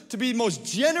church to be the most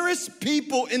generous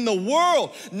people in the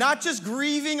world, not just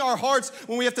grieving our hearts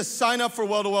when we have to sign up for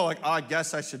well-to-well, like, I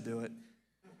guess I should do it.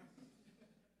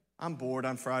 I'm bored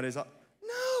on Fridays.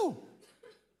 No.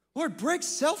 Lord, break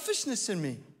selfishness in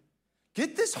me.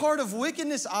 Get this heart of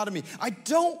wickedness out of me. I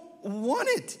don't want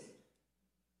it.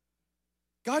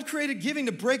 God created giving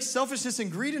to break selfishness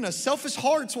and greed in us. Selfish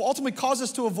hearts will ultimately cause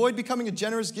us to avoid becoming a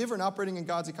generous giver and operating in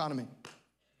God's economy.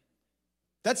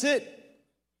 That's it.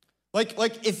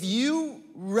 Like if you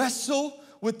wrestle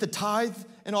with the tithe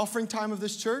and offering time of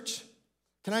this church,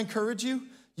 can I encourage you?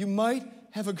 You might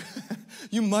have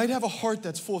a heart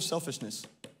that's full of selfishness.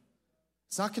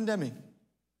 It's not condemning.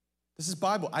 This is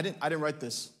Bible. I didn't write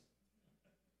this.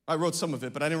 I wrote some of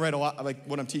it, but I didn't write a lot like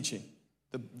what I'm teaching.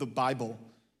 The Bible.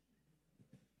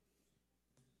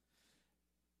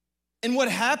 And what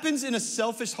happens in a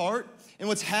selfish heart and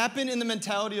what's happened in the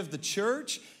mentality of the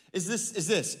church is this.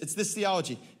 It's this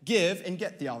theology. Give and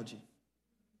get theology.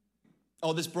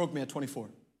 Oh, this broke me at 24.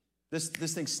 This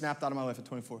thing snapped out of my life at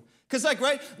 24. Because like,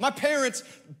 right, my parents,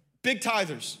 big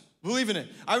tithers, believe in it.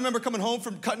 I remember coming home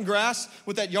from cutting grass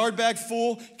with that yard bag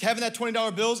full, having that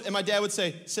 $20 bills, and my dad would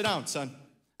say, sit down, son.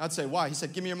 I'd say, why? He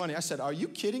said, give me your money. I said, are you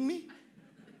kidding me?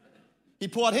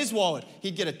 He'd pull out his wallet.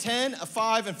 He'd get a 10, a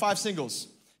 5, and 5 singles.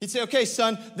 He'd say, okay,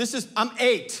 son, I'm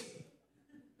 8.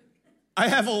 I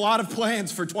have a lot of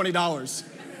plans for $20.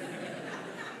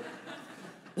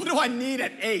 What do I need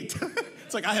at 8?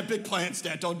 It's like, I have big plans,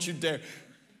 Dad, don't you dare.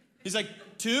 He's like,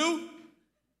 2,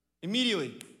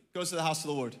 immediately goes to the house of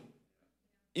the Lord.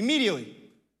 Immediately.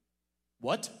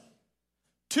 What?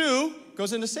 2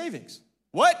 goes into savings.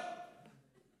 What?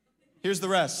 Here's the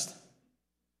rest.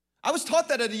 I was taught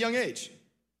that at a young age.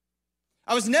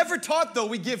 I was never taught, though,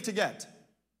 we give to get.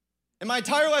 In my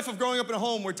entire life of growing up in a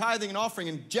home where tithing and offering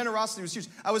and generosity was huge,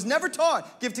 I was never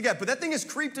taught give to get, but that thing has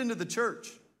creeped into the church.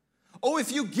 Oh,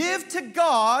 if you give to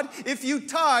God, if you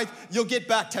tithe, you'll get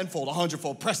back tenfold,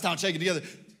 100-fold, pressed down, shaken together.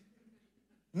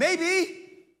 Maybe,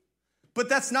 but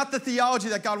that's not the theology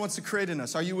that God wants to create in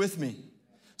us. Are you with me?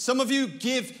 Some of you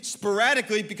give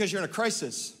sporadically because you're in a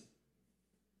crisis.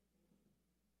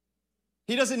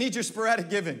 He doesn't need your sporadic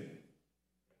giving.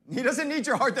 He doesn't need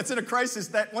your heart that's in a crisis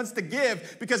that wants to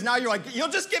give because now you're like, you'll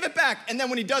just give it back. And then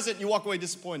when he does it, you walk away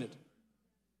disappointed.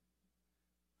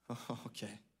 Oh,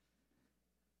 okay.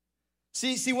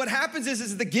 See, what happens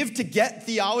is the give to get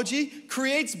theology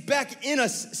creates back in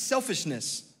us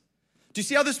selfishness. Do you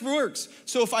see how this works?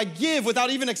 So if I give without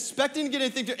even expecting to get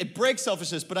anything, it breaks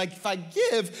selfishness. But if I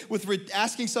give with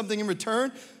asking something in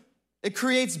return, it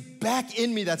creates back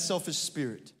in me that selfish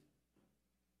spirit.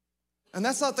 And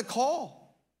that's not the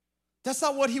call. That's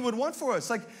not what he would want for us.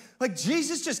 Like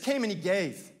Jesus just came and he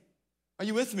gave. Are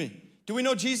you with me? Do we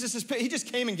know Jesus he just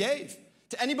came and gave?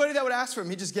 To anybody that would ask for him,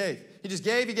 he just gave. He just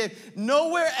gave, he gave.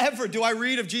 Nowhere ever do I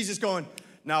read of Jesus going,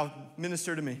 now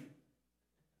minister to me.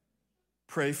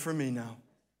 Pray for me now.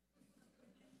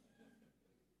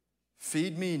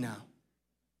 Feed me now.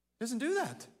 He doesn't do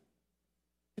that.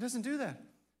 He doesn't do that.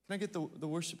 Can I get the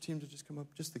worship team to just come up?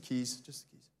 Just the keys.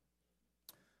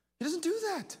 He doesn't do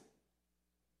that.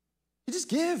 He just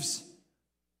gives.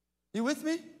 You with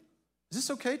me? Is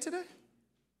this okay today?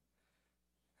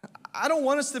 I don't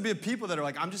want us to be a people that are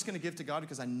like, I'm just going to give to God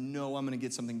because I know I'm going to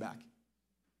get something back.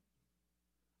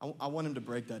 I want him to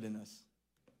break that in us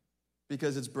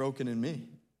because it's broken in me.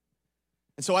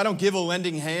 And so I don't give a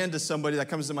lending hand to somebody that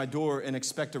comes to my door and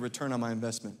expect a return on my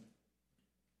investment.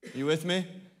 Are you with me?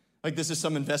 Like this is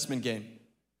some investment game.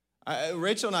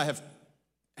 Rachel and I have,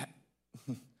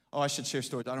 I should share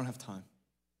stories. I don't have time.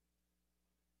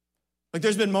 Like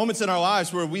there's been moments in our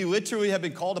lives where we literally have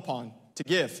been called upon to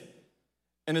give.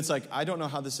 And it's like, I don't know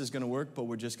how this is going to work, but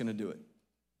we're just going to do it.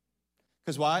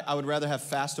 Because why? I would rather have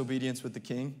fast obedience with the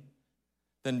king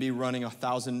than be running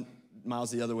 1,000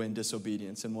 miles the other way in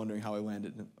disobedience and wondering how I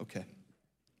landed. Okay.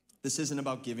 This isn't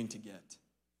about giving to get.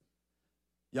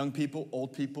 Young people,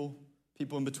 old people,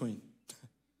 people in between.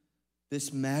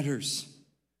 This matters.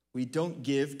 We don't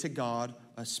give to God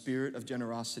a spirit of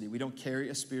generosity. We don't carry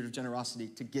a spirit of generosity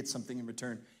to get something in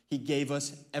return. He gave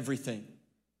us everything.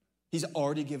 He's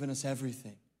already given us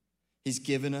everything. He's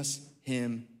given us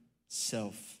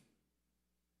himself.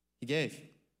 He gave.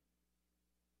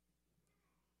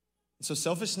 So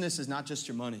selfishness is not just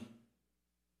your money.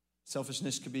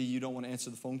 Selfishness could be you don't want to answer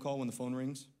the phone call when the phone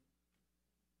rings.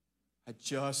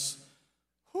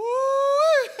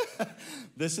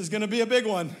 This is going to be a big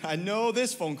one. I know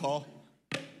this phone call.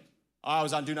 I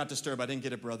was on Do Not Disturb. I didn't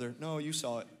get it, brother. No, you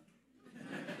saw it.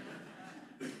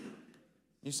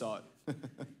 You saw it.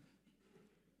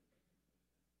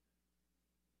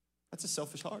 That's a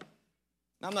selfish heart.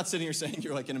 Now, I'm not sitting here saying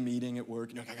you're like in a meeting at work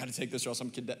and you're like, I got to take this or else I'm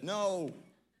kidnapped. No.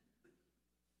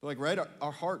 But like, right,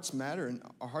 our hearts matter and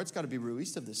our heart's got to be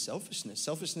released of this selfishness.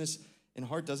 Selfishness in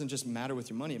heart doesn't just matter with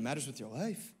your money. It matters with your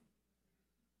life.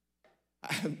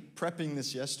 I'm prepping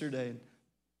this yesterday and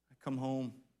I come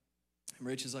home and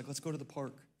Rachel's like, let's go to the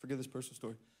park. Forget this personal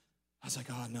story. I was like,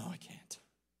 oh, no, I can't.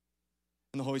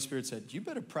 And the Holy Spirit said, you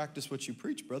better practice what you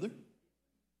preach, brother.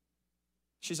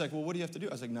 She's like, well, what do you have to do?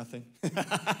 I was like, nothing.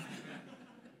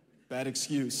 Bad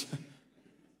excuse.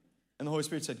 And the Holy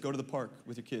Spirit said, go to the park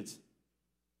with your kids.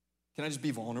 Can I just be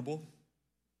vulnerable?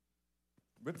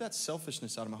 Rip that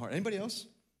selfishness out of my heart. Anybody else?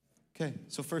 Okay,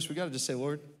 so first we got to just say,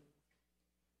 Lord,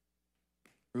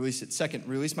 release it. Second,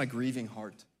 release my grieving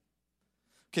heart.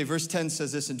 Okay, verse 10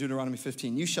 says this in Deuteronomy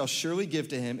 15. You shall surely give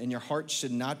to him, and your heart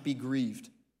should not be grieved.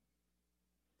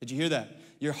 Did you hear that?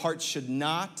 Your heart should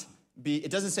not be,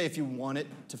 it doesn't say if you want it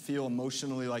to feel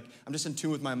emotionally like, I'm just in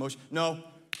tune with my emotion. No,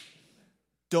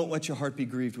 don't let your heart be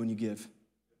grieved when you give.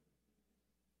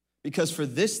 Because for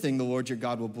this thing, the Lord your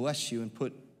God will bless you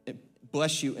and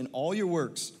bless you in all your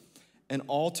works and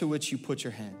all to which you put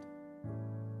your hand.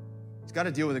 He's got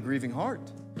to deal with a grieving heart.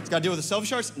 He's got to deal with the selfish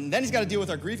hearts, and then he's got to deal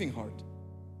with our grieving heart.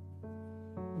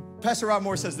 Pastor Rob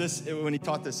Moore says this when he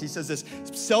taught this. He says this,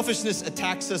 selfishness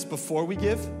attacks us before we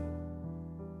give,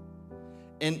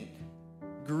 and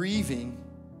grieving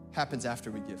happens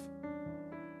after we give.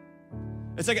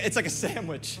 It's like a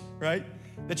sandwich, right?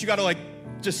 That you got to like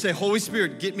just say, Holy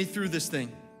Spirit, get me through this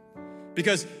thing.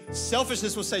 Because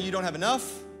selfishness will say you don't have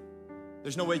enough.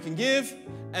 There's no way you can give.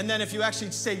 And then if you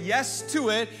actually say yes to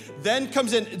it, then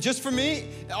comes in, just for me,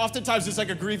 oftentimes it's like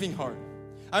a grieving heart.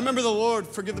 I remember the Lord,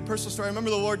 forgive the personal story, I remember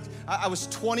the Lord, I was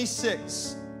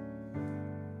 26.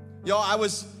 Y'all,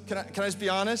 can I just be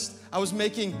honest? I was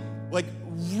making like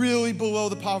really below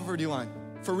the poverty line,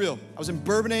 for real. I was in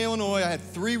Bourbonnais, Illinois. I had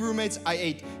 3 roommates. I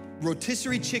ate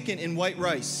rotisserie chicken and white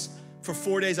rice for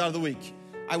 4 days out of the week.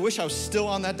 I wish I was still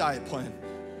on that diet plan.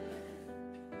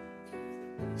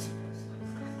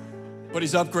 But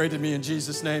he's upgraded me in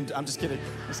Jesus' name. I'm just kidding.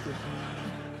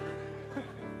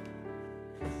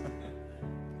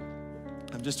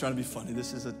 I'm just trying to be funny.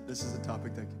 This is a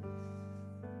topic that.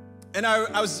 And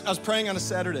I was praying on a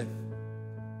Saturday.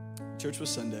 Church was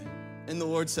Sunday. And the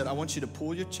Lord said, I want you to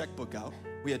pull your checkbook out.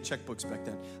 We had checkbooks back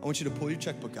then. I want you to pull your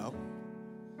checkbook out.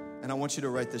 And I want you to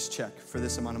write this check for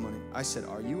this amount of money. I said,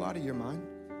 are you out of your mind?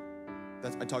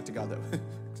 I talked to God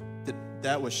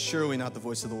that was surely not the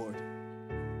voice of the Lord.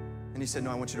 And he said,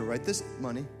 no, I want you to write this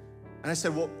money. And I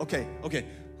said, well, okay,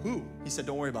 who? He said,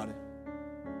 don't worry about it.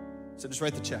 So just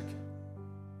write the check.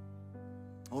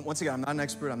 Once again, I'm not an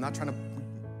expert. I'm not trying to.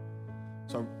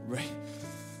 So I write.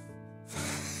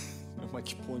 I'm like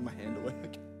pulling my hand away.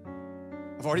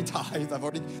 I've already tithed.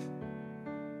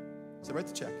 So write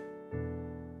the check.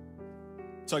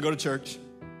 So I go to church,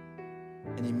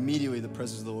 and immediately the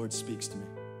presence of the Lord speaks to me.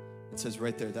 It says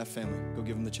right there, that family, go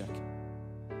give them the check.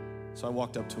 So I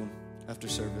walked up to him after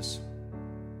service.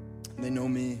 And they know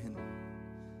me, and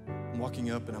I'm walking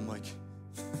up, and I'm like,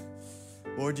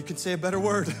 Lord, you can say a better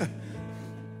word.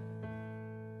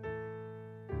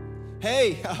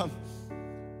 Hey, I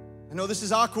know this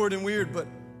is awkward and weird, but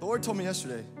the Lord told me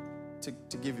yesterday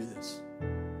to give you this.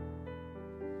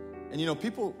 And you know,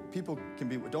 people can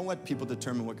be, don't let people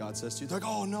determine what God says to you. They're like,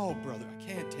 oh no, brother, I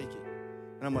can't take it.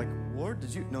 And I'm like, Lord,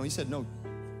 did you? No, he said, no.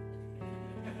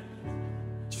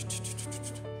 He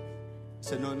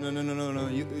said, no.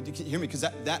 You hear me, because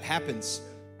that happens.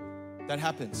 That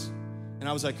happens. And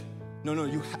I was like, no,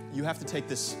 you have to take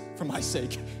this for my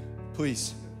sake,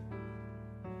 please.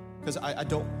 Because I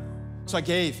don't. So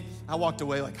I walked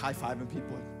away like high-fiving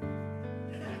people.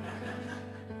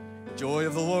 The joy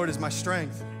of the Lord is my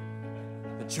strength.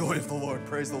 The joy of the Lord,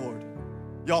 praise the Lord.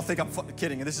 Y'all think I'm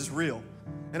kidding, and this is real.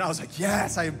 And I was like,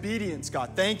 yes, obedience,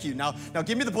 God, thank you. Now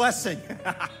give me the blessing.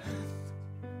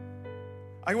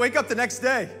 I wake up the next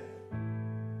day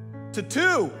to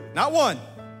 2, not 1,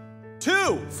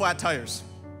 2 flat tires.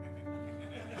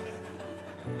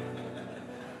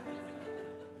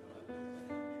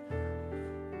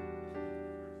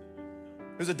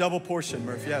 It was a double portion,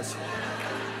 Murph, yes.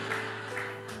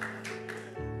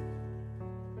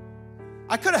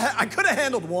 I could have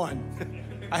handled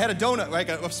 1. I had a donut, right?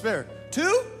 A spare.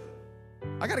 2?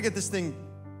 I got to get this thing.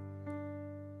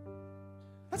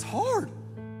 That's hard.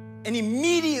 And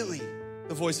immediately,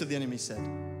 the voice of the enemy said,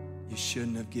 you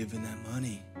shouldn't have given that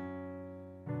money.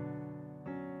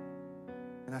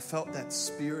 And I felt that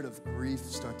spirit of grief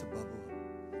start to bubble up.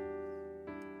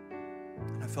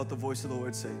 And I felt the voice of the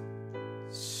Lord say,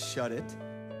 shut it.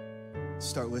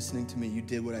 Start listening to me. You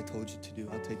did what I told you to do.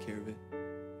 I'll take care of it.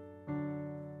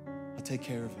 I'll take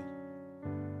care of it.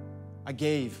 I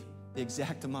gave the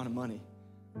exact amount of money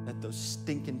that those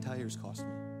stinking tires cost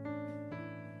me.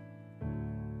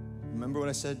 Remember what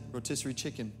I said? Rotisserie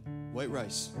chicken, white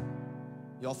rice.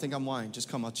 Y'all think I'm lying. Just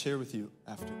come. I'll share with you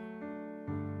after.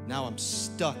 Now I'm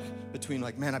stuck between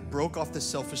like, man, I broke off this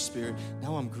selfish spirit.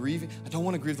 Now I'm grieving. I don't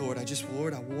want to grieve the Lord.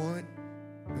 Lord, I want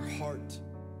your heart.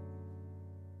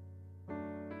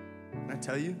 Can I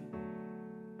tell you?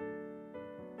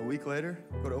 A week later,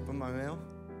 I go to open my mail.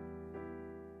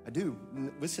 I do.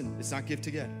 Listen, it's not give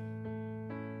to get.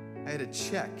 I had a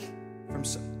check from,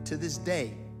 to this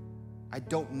day, I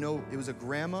don't know, it was a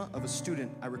grandma of a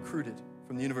student I recruited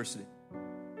from the university.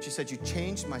 She said, you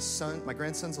changed my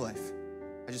grandson's life.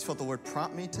 I just felt the Lord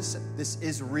prompt me to say, this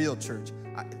is real, church.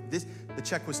 The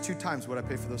check was 2 times what I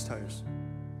paid for those tires.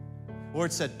 The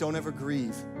Lord said, don't ever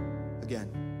grieve again.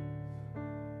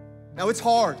 Now it's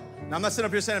hard. Now I'm not sitting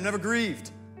up here saying I've never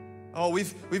grieved. Oh,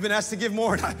 we've been asked to give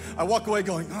more. And I walk away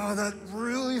going, oh, that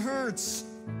really hurts.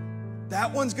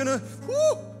 That one's gonna,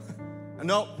 whoo.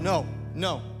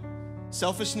 No.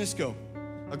 Selfishness, go.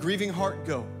 A grieving heart,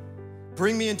 go.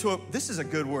 Bring me into this is a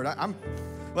good word. I'm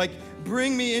like,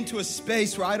 bring me into a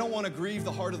space where I don't want to grieve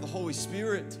the heart of the Holy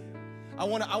Spirit. I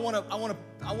want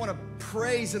to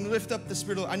praise and lift up the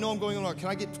Spirit. I know I'm going along. Can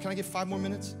I get 5 more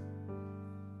minutes?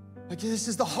 Like, this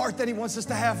is the heart that he wants us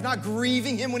to have, not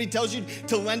grieving him when he tells you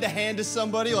to lend a hand to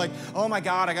somebody. Like, oh my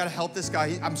God, I got to help this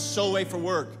guy. I'm so late for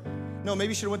work. No, maybe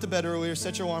you should have went to bed earlier,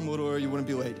 set your alarm a little earlier, you wouldn't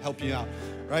be late. Help you out,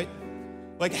 right?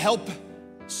 Like, help,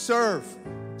 serve,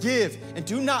 give, and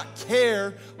do not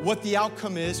care what the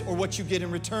outcome is or what you get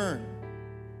in return.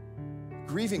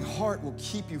 Grieving heart will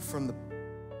keep you from the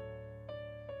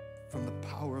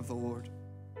power of the Lord.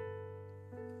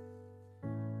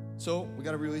 So we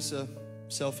got to release a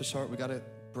selfish heart. We got to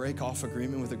break off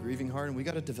agreement with a grieving heart, and we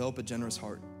got to develop a generous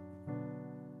heart.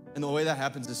 And the way that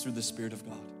happens is through the Spirit of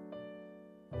God.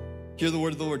 Hear the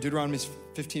word of the Lord, Deuteronomy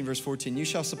 15, verse 14. You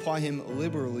shall supply him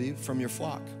liberally from your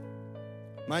flock.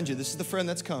 Mind you, this is the friend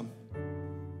that's come.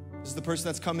 This is the person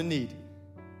that's come in need.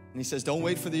 And he says, don't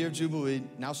wait for the year of Jubilee.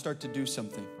 Now start to do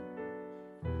something.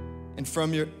 And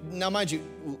from your, now mind you,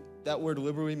 that word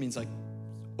liberally means like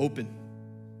open,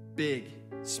 big,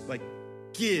 like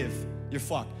give your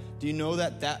flock. Do you know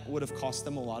that that would have cost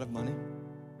them a lot of money?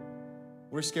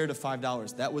 We're scared of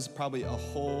 $5. That was probably a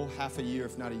whole half a year,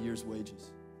 if not a year's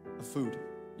wages of food.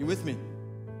 You with me?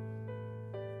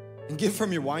 And give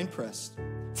from your winepress.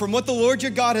 From what the Lord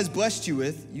your God has blessed you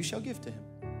with, you shall give to him.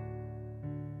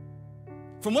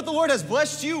 From what the Lord has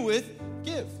blessed you with,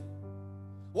 give.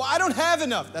 Well, I don't have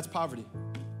enough. That's poverty.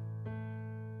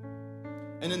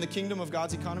 And in the kingdom of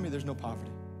God's economy, there's no poverty.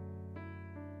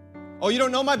 Oh, you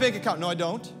don't know my bank account? No, I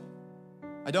don't.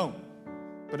 I don't.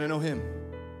 But I know him.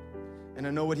 And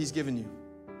I know what he's given you.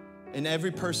 And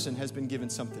every person has been given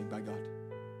something by God.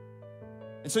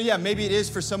 And so, yeah, maybe it is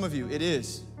for some of you, it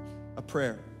is a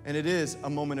prayer. And it is a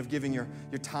moment of giving your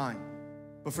time.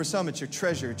 But for some, it's your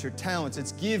treasure, it's your talents,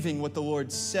 it's giving what the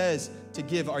Lord says to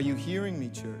give. Are you hearing me,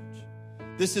 church?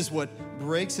 This is what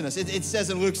breaks in us. It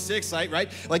says in Luke 6, right?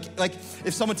 Like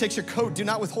if someone takes your coat, do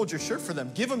not withhold your shirt for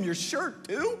them. Give them your shirt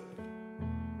too.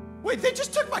 Wait, they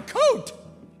just took my coat.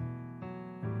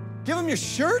 Give them your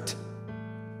shirt?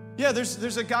 Yeah,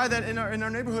 there's a guy that in our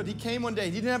neighborhood, he came one day,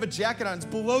 he didn't have a jacket on, it's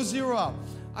below zero out.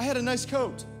 I had a nice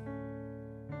coat.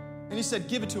 And he said,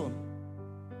 give it to him.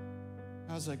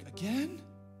 I was like, again?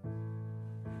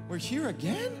 We're here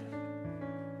again?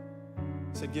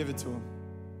 He said, give it to him.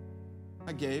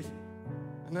 I gave.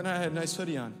 And then I had a nice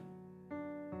hoodie on.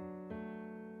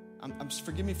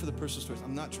 Forgive me for the personal stories.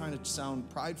 I'm not trying to sound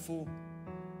prideful.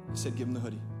 He said, give him the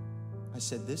hoodie. I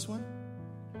said, this one?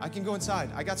 I can go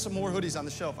inside. I got some more hoodies on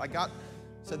the shelf.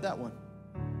 Said that one.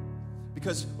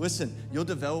 Because listen, you'll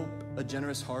develop a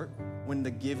generous heart when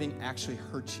the giving actually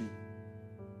hurts you.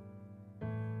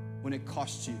 When it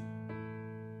costs you.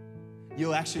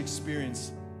 You'll actually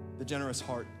experience the generous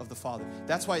heart of the Father.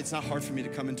 That's why it's not hard for me to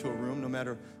come into a room, no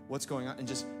matter what's going on, and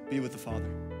just be with the Father.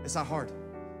 It's not hard,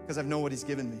 because I know what he's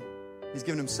given me. He's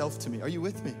given himself to me. Are you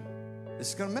with me? This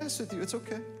is going to mess with you. It's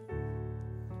okay.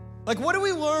 Like, what do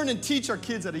we learn and teach our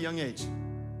kids at a young age?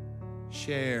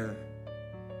 Share.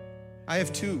 I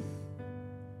have two.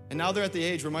 And now they're at the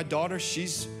age where my daughter,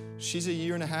 she's a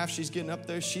year and a half. She's getting up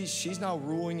there. She's now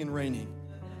ruling and reigning.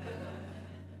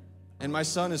 And my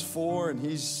son is 4, and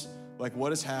he's like,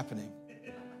 what is happening?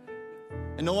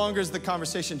 And no longer is the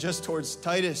conversation just towards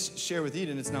Titus, share with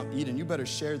Eden. It's now Eden. You better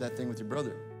share that thing with your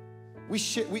brother.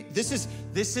 This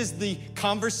is the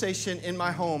conversation in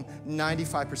my home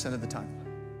 95% of the time.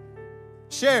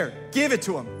 Share, give it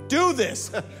to him. Do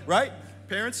this, right?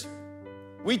 Parents,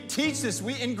 we teach this,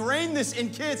 we ingrain this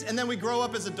in kids, and then we grow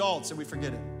up as adults and we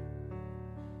forget it.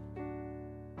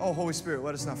 Oh, Holy Spirit,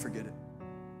 let us not forget it.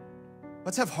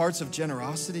 Let's have hearts of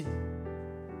generosity.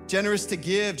 Generous to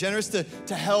give, generous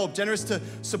to help, generous to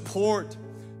support.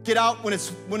 Get out when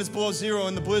it's below zero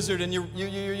in the blizzard and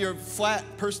your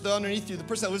flat person underneath you, the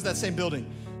person that lives in that same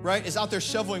building, right, is out there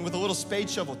shoveling with a little spade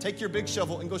shovel. Take your big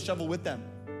shovel and go shovel with them.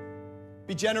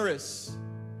 Be generous.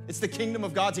 It's the kingdom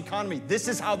of God's economy. This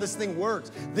is how this thing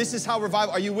works. This is how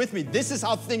revival, are you with me? This is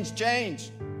how things change.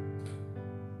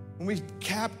 When we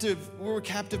were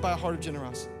captive by a heart of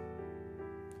generosity.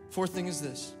 Fourth thing is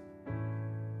this.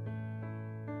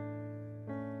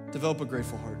 Develop a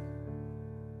grateful heart.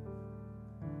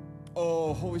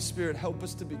 Oh, Holy Spirit, help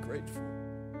us to be grateful.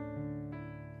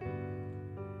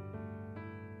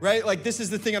 Right? Like, this is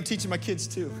the thing I'm teaching my kids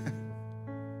too.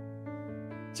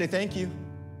 Say thank you.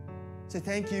 Say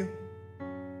thank you.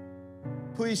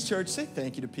 Please, church, say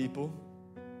thank you to people.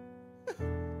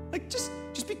 Like, just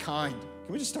be kind.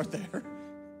 Can we just start there?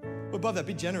 But above that,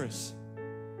 be generous.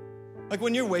 Like,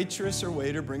 when your waitress or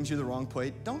waiter brings you the wrong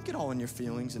plate, don't get all in your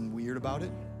feelings and weird about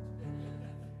it.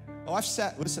 Oh, I've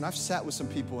sat with some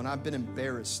people and I've been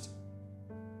embarrassed.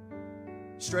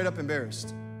 Straight up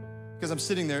embarrassed. Because I'm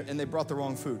sitting there and they brought the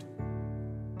wrong food.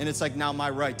 And it's like now my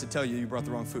right to tell you brought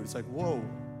the wrong food. It's like, whoa,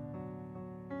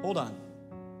 hold on.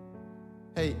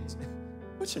 Hey,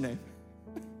 what's your name?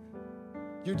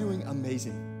 You're doing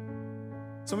amazing.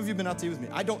 Some of you have been out to eat with me.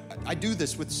 I do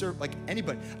this with like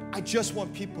anybody. I just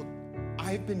want people,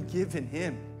 I've been given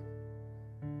him.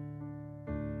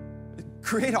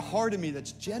 Create a heart in me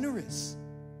that's generous,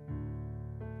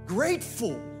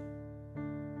 grateful,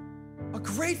 a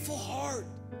grateful heart.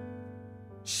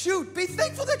 Shoot, be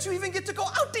thankful that you even get to go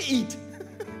out to eat.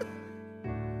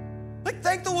 Like,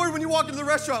 thank the Lord when you walk into the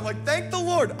restaurant. Like, thank the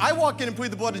Lord. I walk in and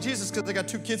plead the blood of Jesus because I got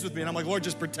 2 kids with me. And I'm like, Lord,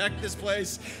 just protect this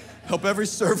place. Help every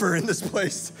server in this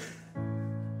place.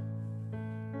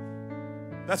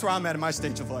 That's where I'm at in my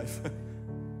stage of life.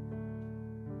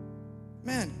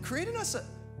 Man, create in us a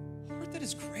heart that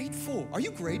is grateful. Are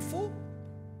you grateful?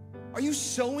 Are you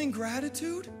sowing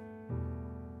gratitude?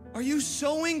 Are you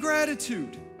sowing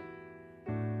gratitude?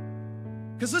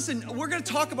 Because listen, we're going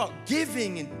to talk about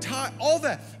giving and time, all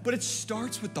that, but it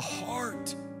starts with the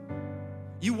heart.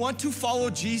 You want to follow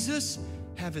Jesus?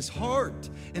 Have his heart,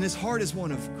 and his heart is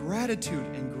one of gratitude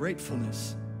and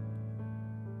gratefulness.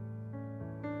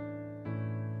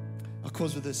 I'll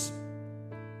close with this.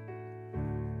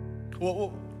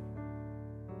 Well,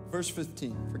 verse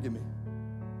 15, forgive me.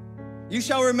 You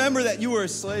shall remember that you were a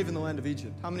slave in the land of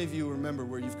Egypt. How many of you remember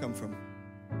where you've come from?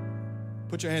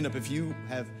 Put your hand up if you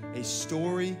have a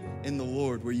story in the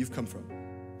Lord where you've come from.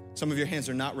 Some of your hands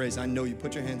are not raised. I know you.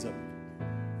 Put your hands up.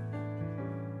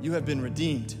 You have been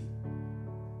redeemed.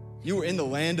 You were in the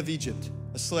land of Egypt,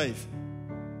 a slave,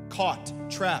 caught,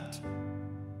 trapped.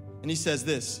 And he says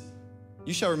this,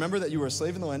 you shall remember that you were a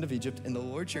slave in the land of Egypt, and the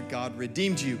Lord your God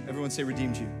redeemed you. Everyone say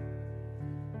redeemed you.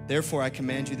 Therefore, I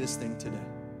command you this thing today.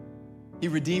 He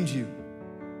redeemed you.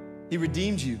 He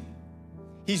redeemed you.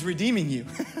 He's redeeming you.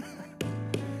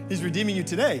 He's redeeming you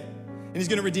today. And he's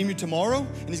going to redeem you tomorrow,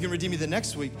 and he's going to redeem you the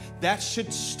next week. That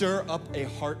should stir up a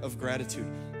heart of gratitude.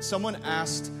 Someone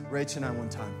asked Rach and I one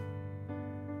time,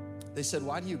 they said,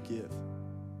 why do you give?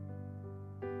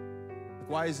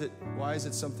 Why is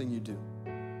it something you do?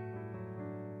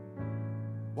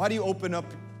 Why do you open up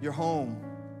your home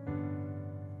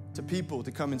to people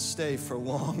to come and stay for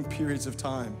long periods of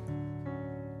time?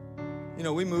 You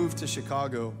know, we moved to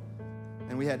Chicago,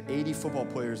 and we had 80 football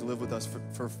players live with us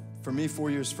for me, 4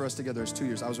 years. For us together, it's 2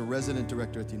 years. I was a resident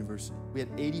director at the university. We had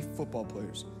 80 football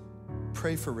players.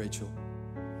 Pray for Rachel.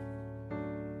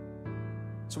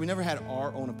 So we never had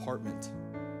our own apartment.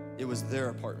 It was their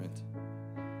apartment.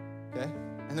 Okay?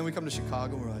 And then we come to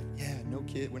Chicago, and we're like, yeah, no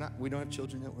kid. We don't have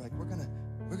children yet. We're like, we're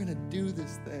gonna do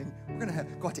this thing. We're gonna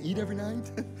go out to eat every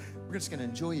night. We're just gonna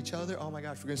enjoy each other. Oh my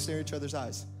gosh, we're gonna stare at each other's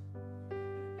eyes.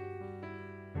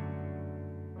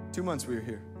 2 months we were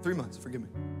here. 3 months, forgive me.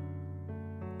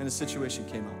 And a situation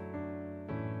came out.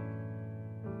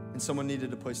 And someone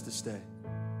needed a place to stay.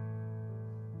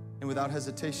 And without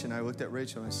hesitation, I looked at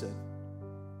Rachel and I said,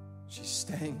 she's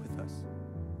staying with us.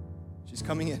 She's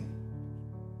coming in.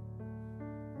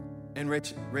 And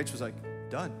Rach was like,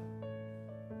 done.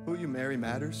 Who you marry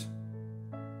matters.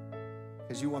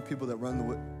 Because you want people that run the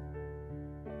way.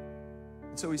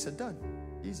 And so he said, done.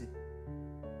 Easy.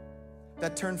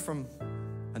 That turned from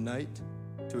a night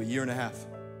to a year and a half.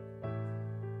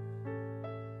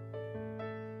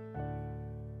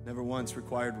 Never once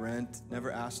required rent,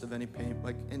 never asked of any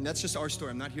payment. And that's just our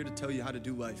story. I'm not here to tell you how to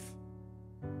do life.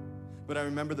 But I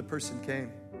remember the person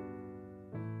came.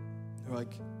 They're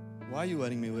like, why are you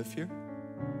letting me live here?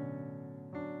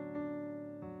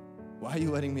 Why are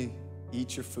you letting me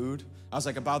eat your food? I was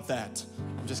like, about that.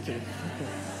 I'm just kidding.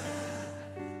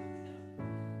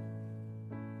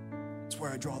 That's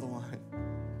where I draw the line.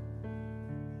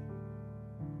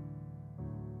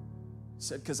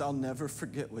 Said, because I'll never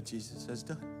forget what Jesus has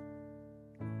done.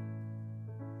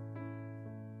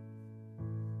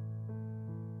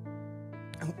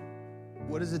 And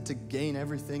what is it to gain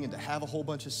everything and to have a whole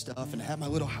bunch of stuff and to have my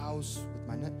little house with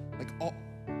my net,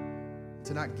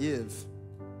 to not give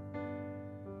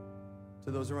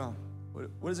to those around?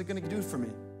 What is it going to do for me?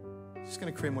 It's just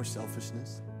going to create more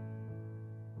selfishness.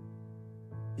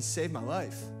 He saved my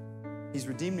life. He's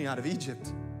redeemed me out of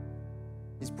Egypt.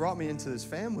 He's brought me into this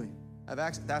family. I've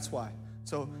access. That's why.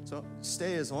 So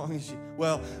stay as long as you.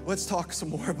 Well, let's talk some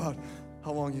more about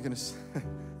how long you're going to.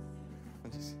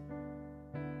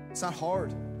 It's not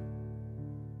hard.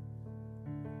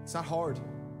 It's not hard.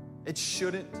 It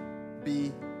shouldn't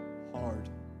be hard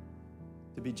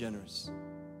to be generous.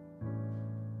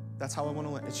 That's how I want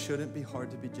to learn. It shouldn't be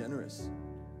hard to be generous.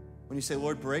 When you say,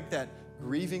 Lord, break that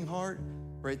grieving heart,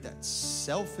 break that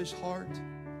selfish heart,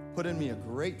 put in me a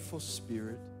grateful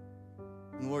spirit,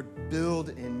 and Lord, build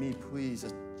in me, please,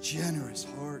 a generous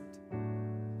heart,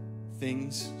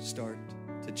 things start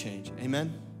to change.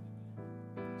 Amen?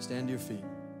 Stand to your feet.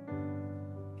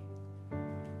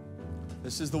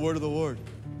 This is the word of the Lord.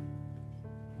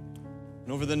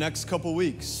 And over the next couple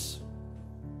weeks,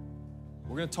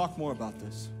 we're going to talk more about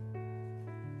this.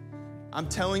 I'm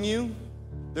telling you,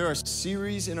 there are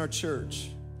series in our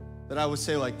church that I would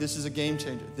say, like, this is a game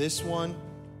changer. This one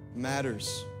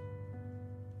matters.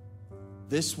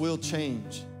 This will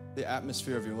change the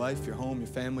atmosphere of your life, your home, your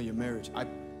family, your marriage.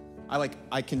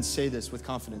 I can say this with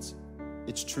confidence.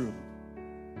 It's true.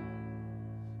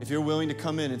 If you're willing to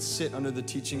come in and sit under the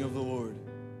teaching of the Lord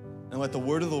and let the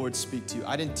word of the Lord speak to you.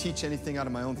 I didn't teach anything out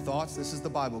of my own thoughts. This is the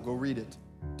Bible. Go read it.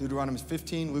 Deuteronomy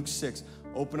 15, Luke 6.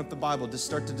 Open up the Bible. Just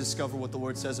start to discover what the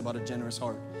Lord says about a generous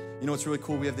heart. You know what's really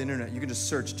cool? We have the internet. You can just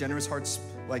search generous hearts,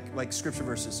 like scripture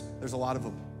verses. There's a lot of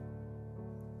them.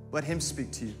 Let him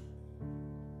speak to you.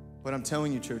 But I'm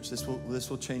telling you, church, this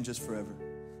will change us forever.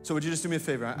 So would you just do me a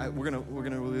favor? We're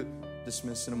gonna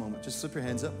dismiss in a moment. Just slip your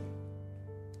hands up.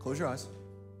 Close your eyes.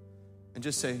 And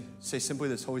just say simply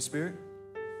this: Holy Spirit,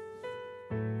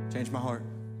 change my heart.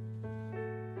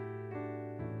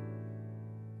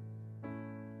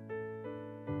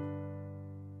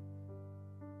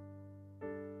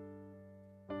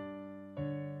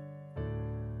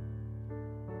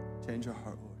 Change our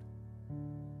heart, Lord.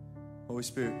 Holy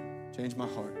Spirit, change my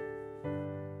heart.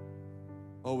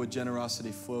 Oh, would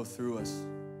generosity flow through us?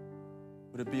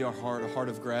 Would it be our heart, a heart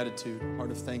of gratitude, a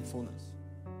heart of thankfulness?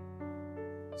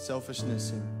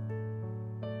 Selfishness and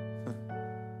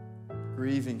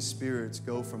grieving spirits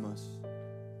go from us.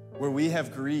 Where we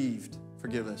have grieved,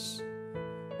 forgive us.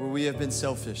 Where we have been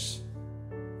selfish,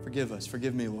 forgive us.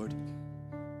 Forgive me, Lord.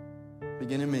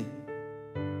 Begin in me.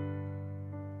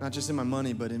 Not just in my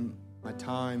money, but in my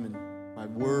time and my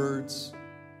words,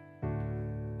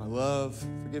 my love.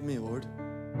 Forgive me, Lord.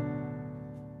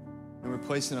 And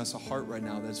replace in us a heart right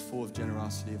now that's full of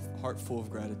generosity, a heart full of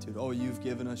gratitude. Oh, you've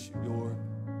given us your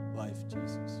life,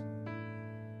 Jesus.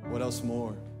 What else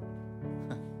more?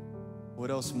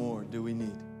 What else more do we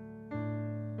need?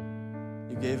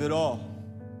 You gave it all.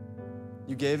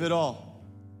 You gave it all.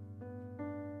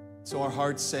 So our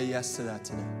hearts say yes to that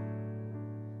today.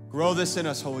 Grow this in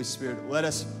us, Holy Spirit. Let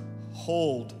us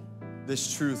hold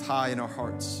this truth high in our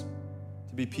hearts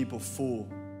to be people full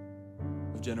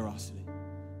of generosity.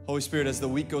 Holy Spirit, as the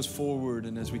week goes forward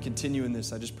and as we continue in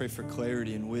this, I just pray for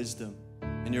clarity and wisdom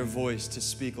and your voice to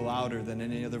speak louder than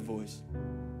any other voice.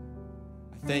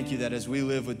 I thank you that as we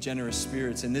live with generous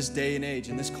spirits in this day and age,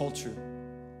 in this culture,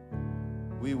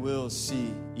 we will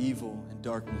see evil and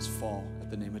darkness fall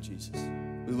at the name of Jesus.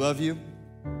 We love you,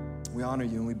 we honor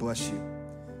you, and we bless you.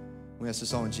 We ask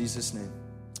this all in Jesus' name.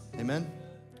 Amen.